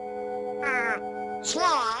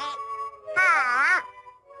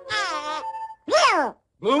 Blue.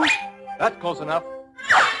 Blue? That's close enough.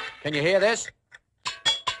 Can you hear this?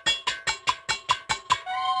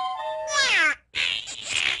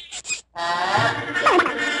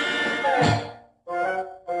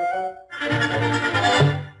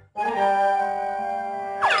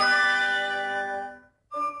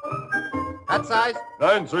 That size?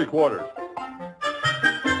 9 3/4.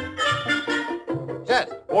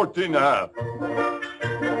 Chest? 14 1/2.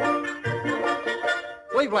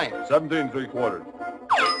 Sleeve length? 17 3/4.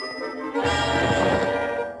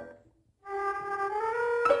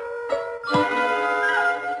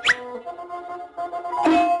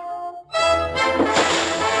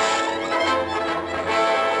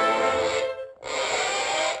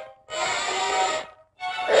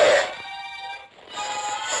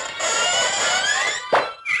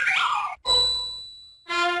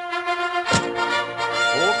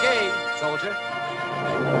 Okay, soldier.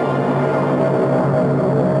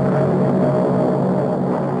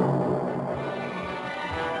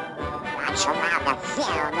 March around the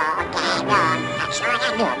field all day long. That's what I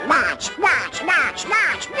do. March, march, march,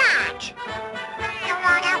 march, march. You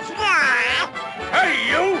wanna fly? Hey,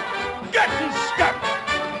 you! Get in step!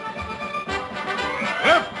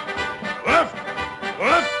 Left, left,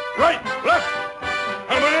 left, right, left.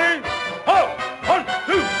 How many? Ho! 1,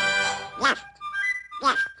 2. Left,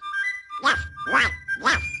 left, left, right,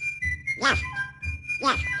 left, left,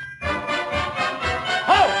 left.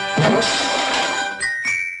 Ho!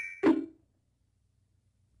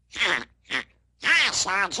 Hi,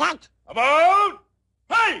 Sergeant. About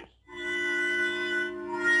face!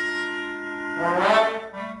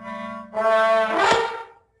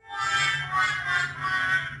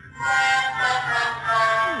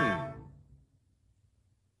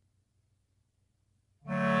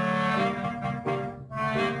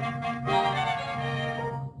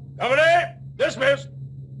 Company, dismissed.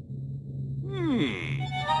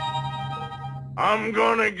 I'm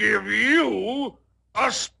gonna give you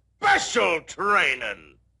a special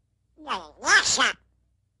training. Yes, sir.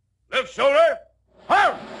 Left shoulder,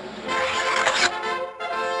 hard.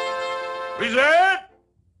 Present,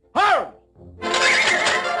 hard.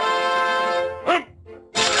 Hump.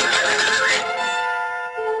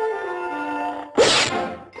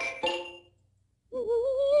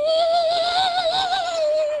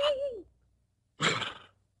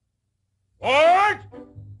 Forward,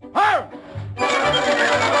 hard.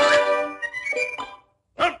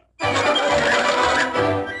 Hump.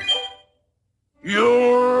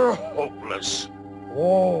 You're hopeless.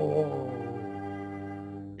 Oh.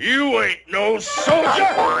 You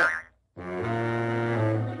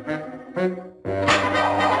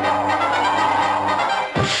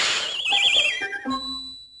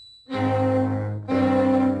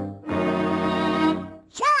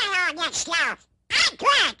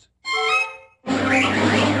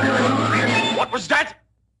What was that?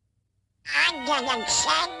 I didn't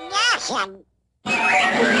say nothing.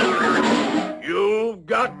 You've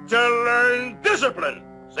got to learn discipline,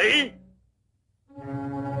 see?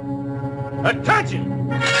 Attention!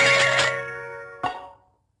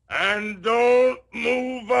 And don't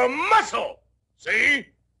move a muscle, see?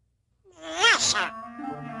 Yes, sir.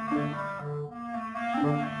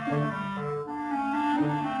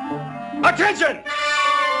 Attention!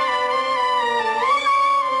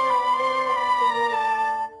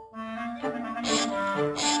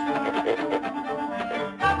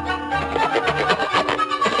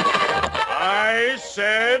 I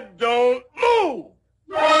said don't move!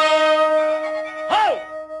 Halt!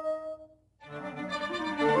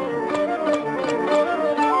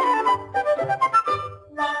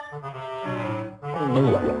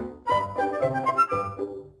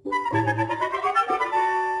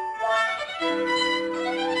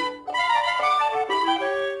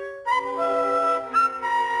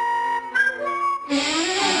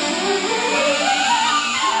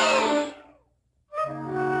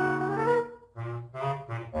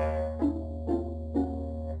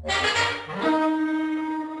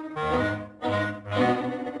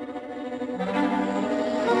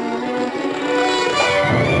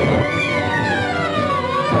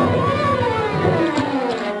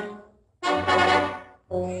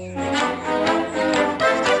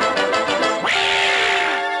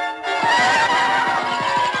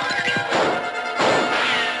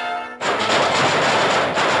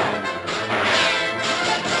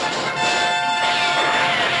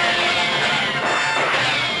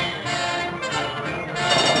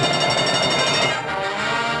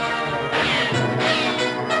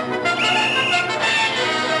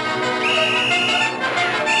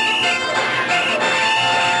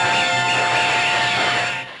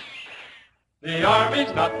 The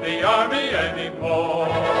Army's not the Army anymore.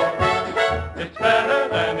 It's better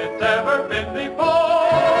than it's ever been before.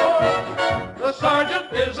 The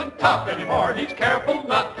sergeant isn't tough anymore. He's careful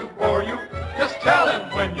not to bore you. Just tell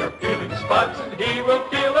him when you're feeling spuds and he will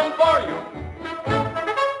feel them for you.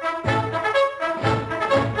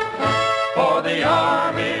 For the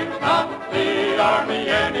Army's not the Army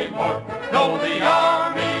anymore. No, the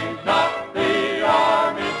Army's not the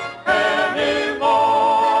Army anymore.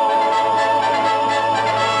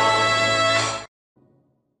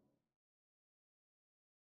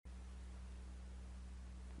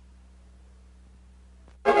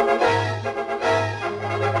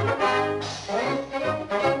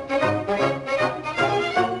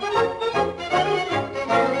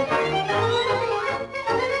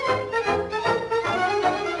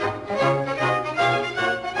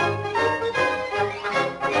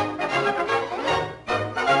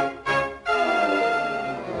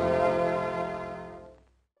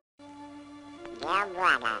 Dear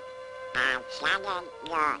brother, I'm sending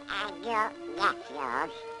your and your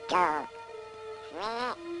nephews to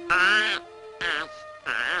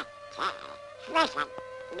Listen,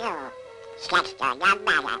 you sister, your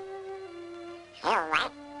mother. Do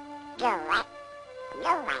it, do it,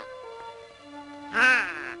 do it.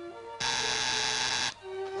 Ah.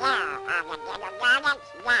 Now, on the little garments,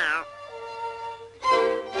 now.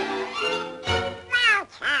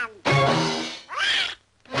 Welcome.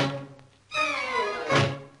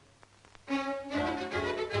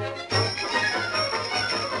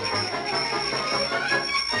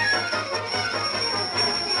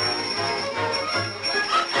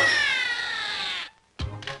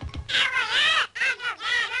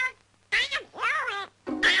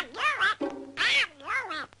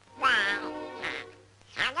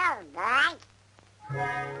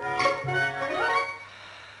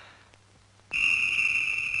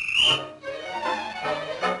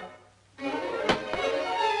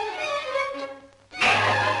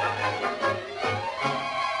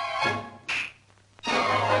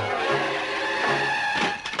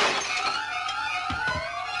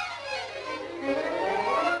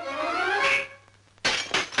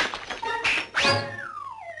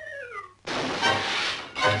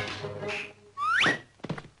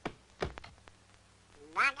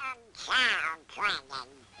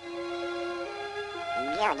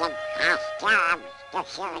 Unit has jobs to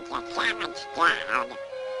shoot the savage down.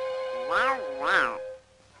 Well, well.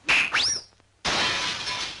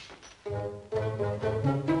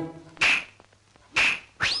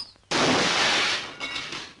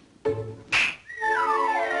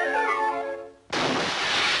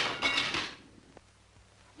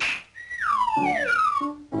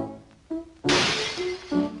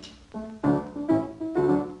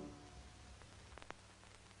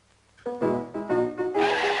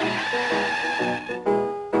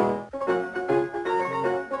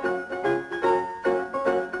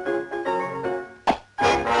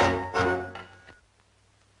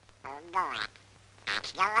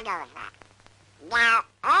 all over. Now,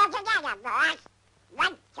 all together, boys.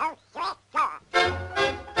 1, 2, 3, 4.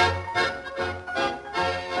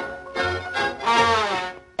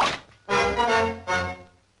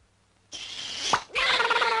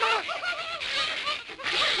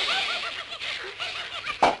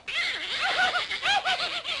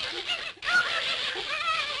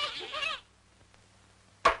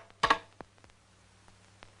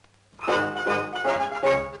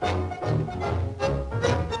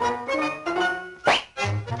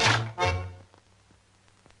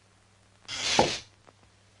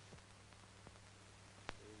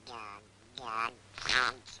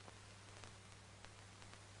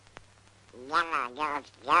 Yellow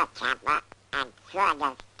goes your temper and so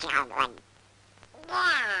does children.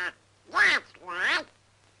 Yeah, that's right.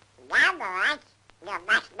 Now, boys, you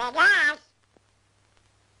must be yours.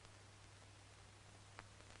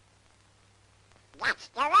 That's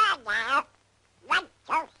the word now. 1,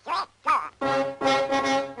 2, 3,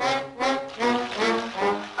 4.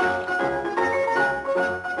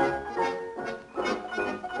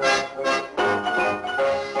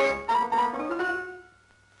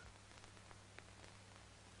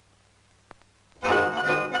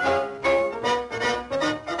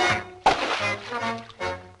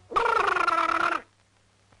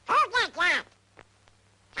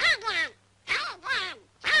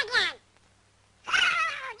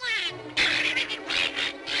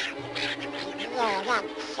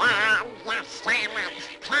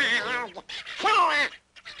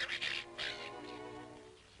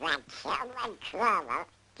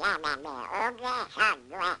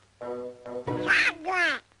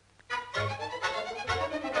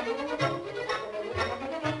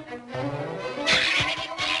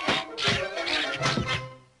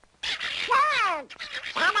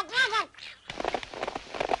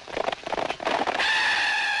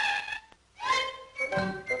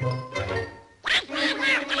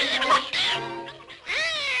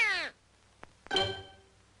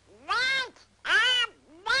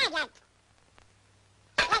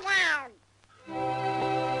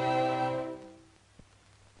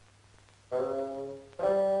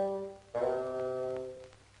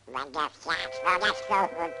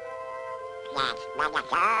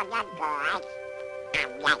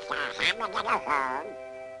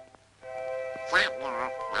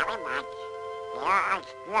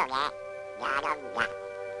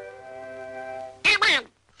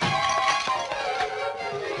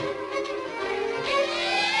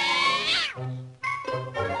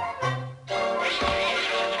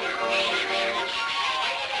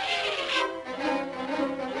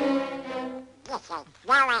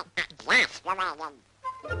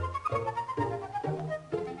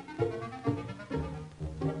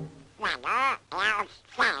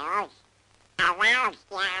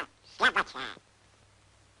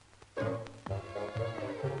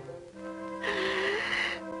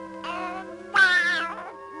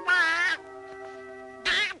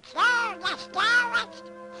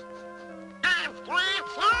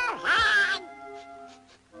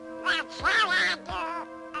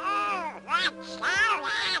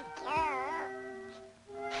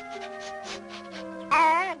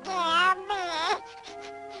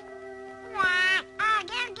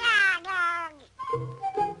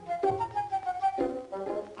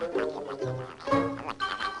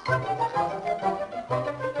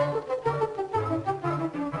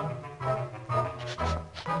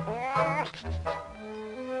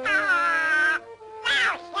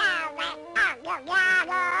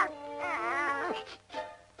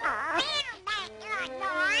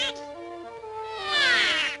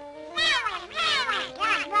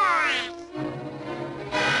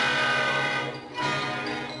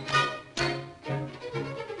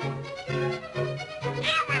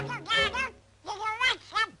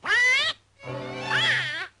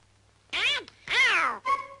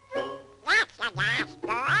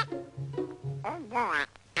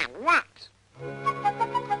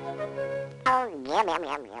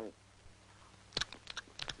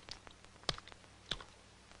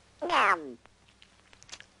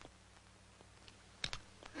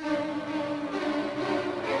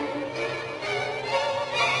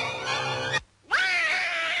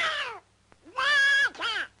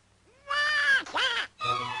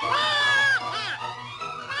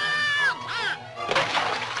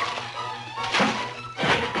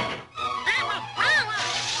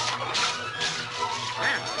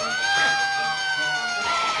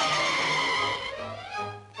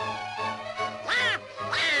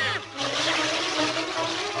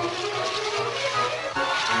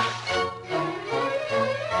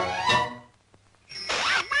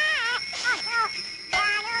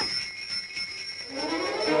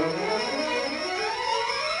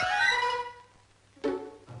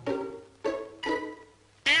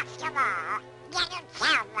 First of all, get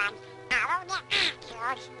someone all the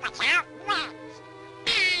answers without legs.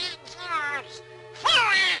 Answers.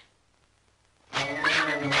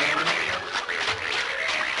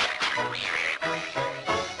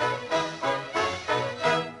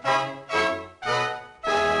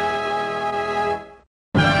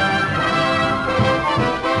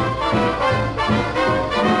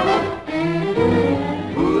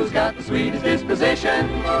 Who's got the sweetest disposition?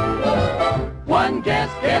 One guess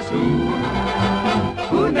who?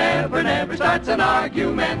 Who never starts an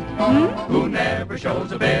argument? Who never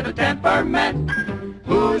shows a bit of temperament?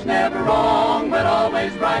 Who's never wrong but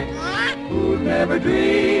always right? Who never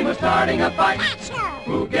dream of starting a fight?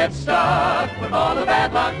 Who gets stuck with all the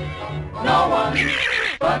bad luck? No one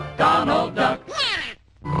but Donald Duck.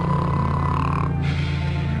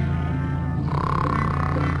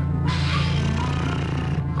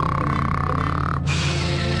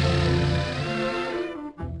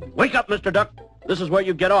 Wake up, Mr. Duck. This is where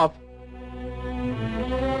you get off.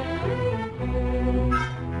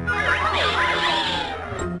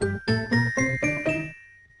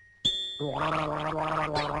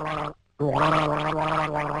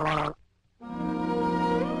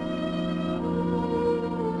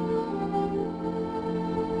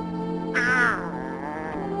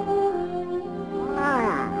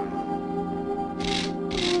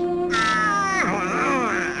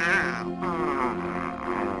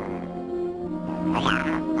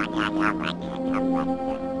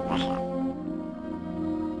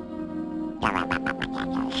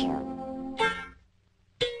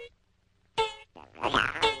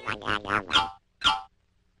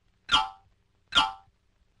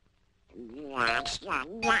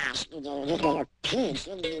 Little piece.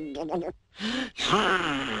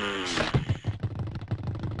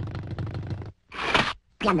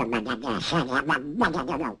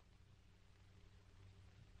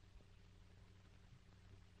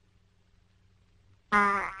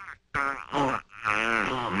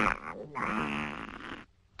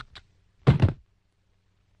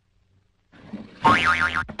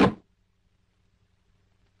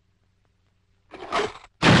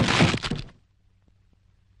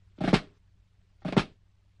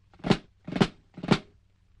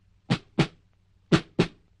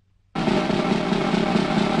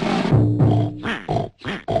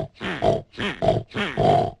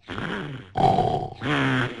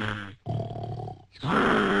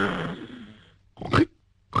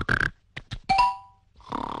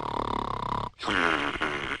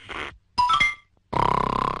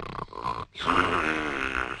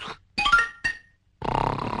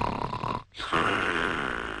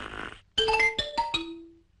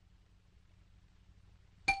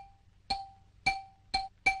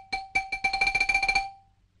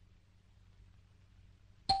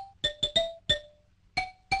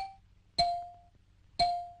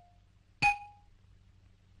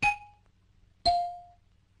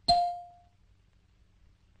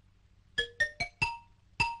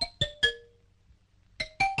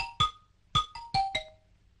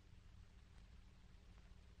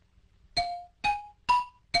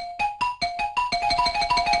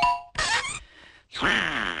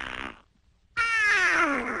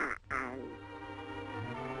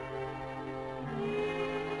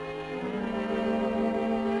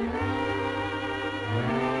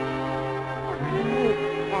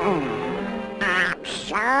 I'm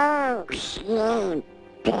so sleepy.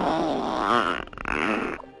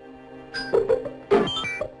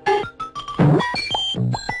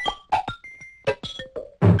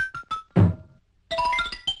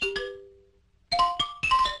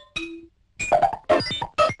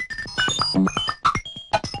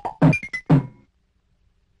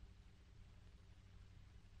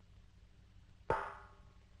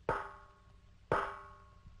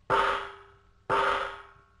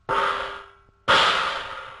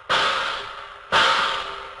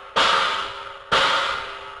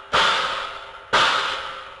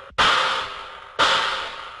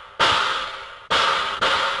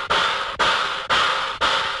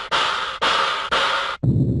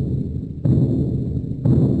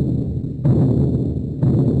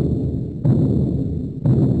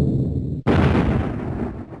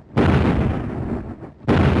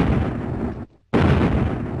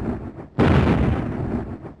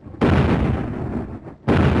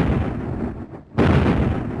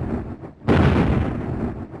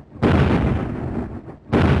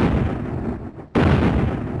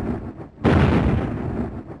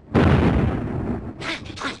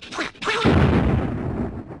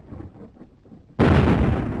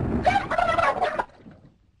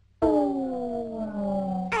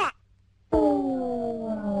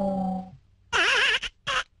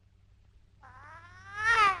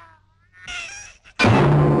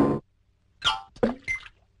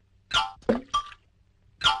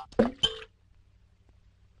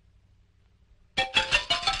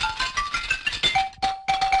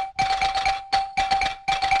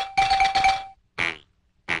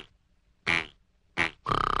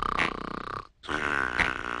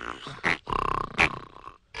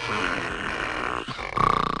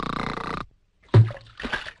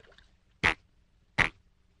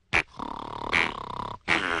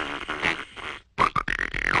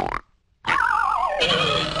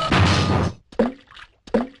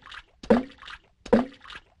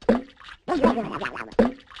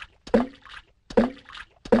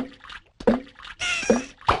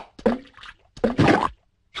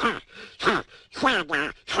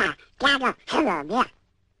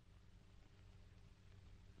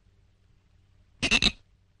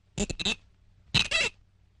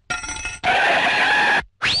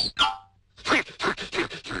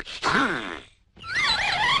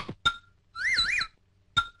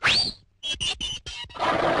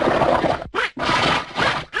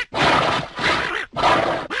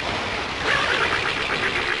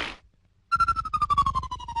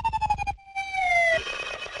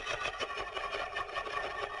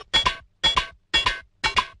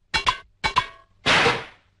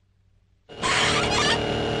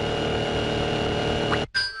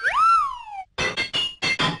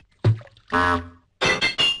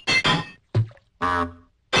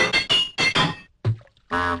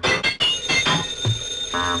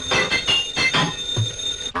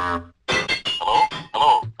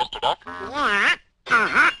 Hello, Mr. Duck? Yeah,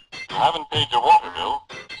 uh-huh. You haven't paid your water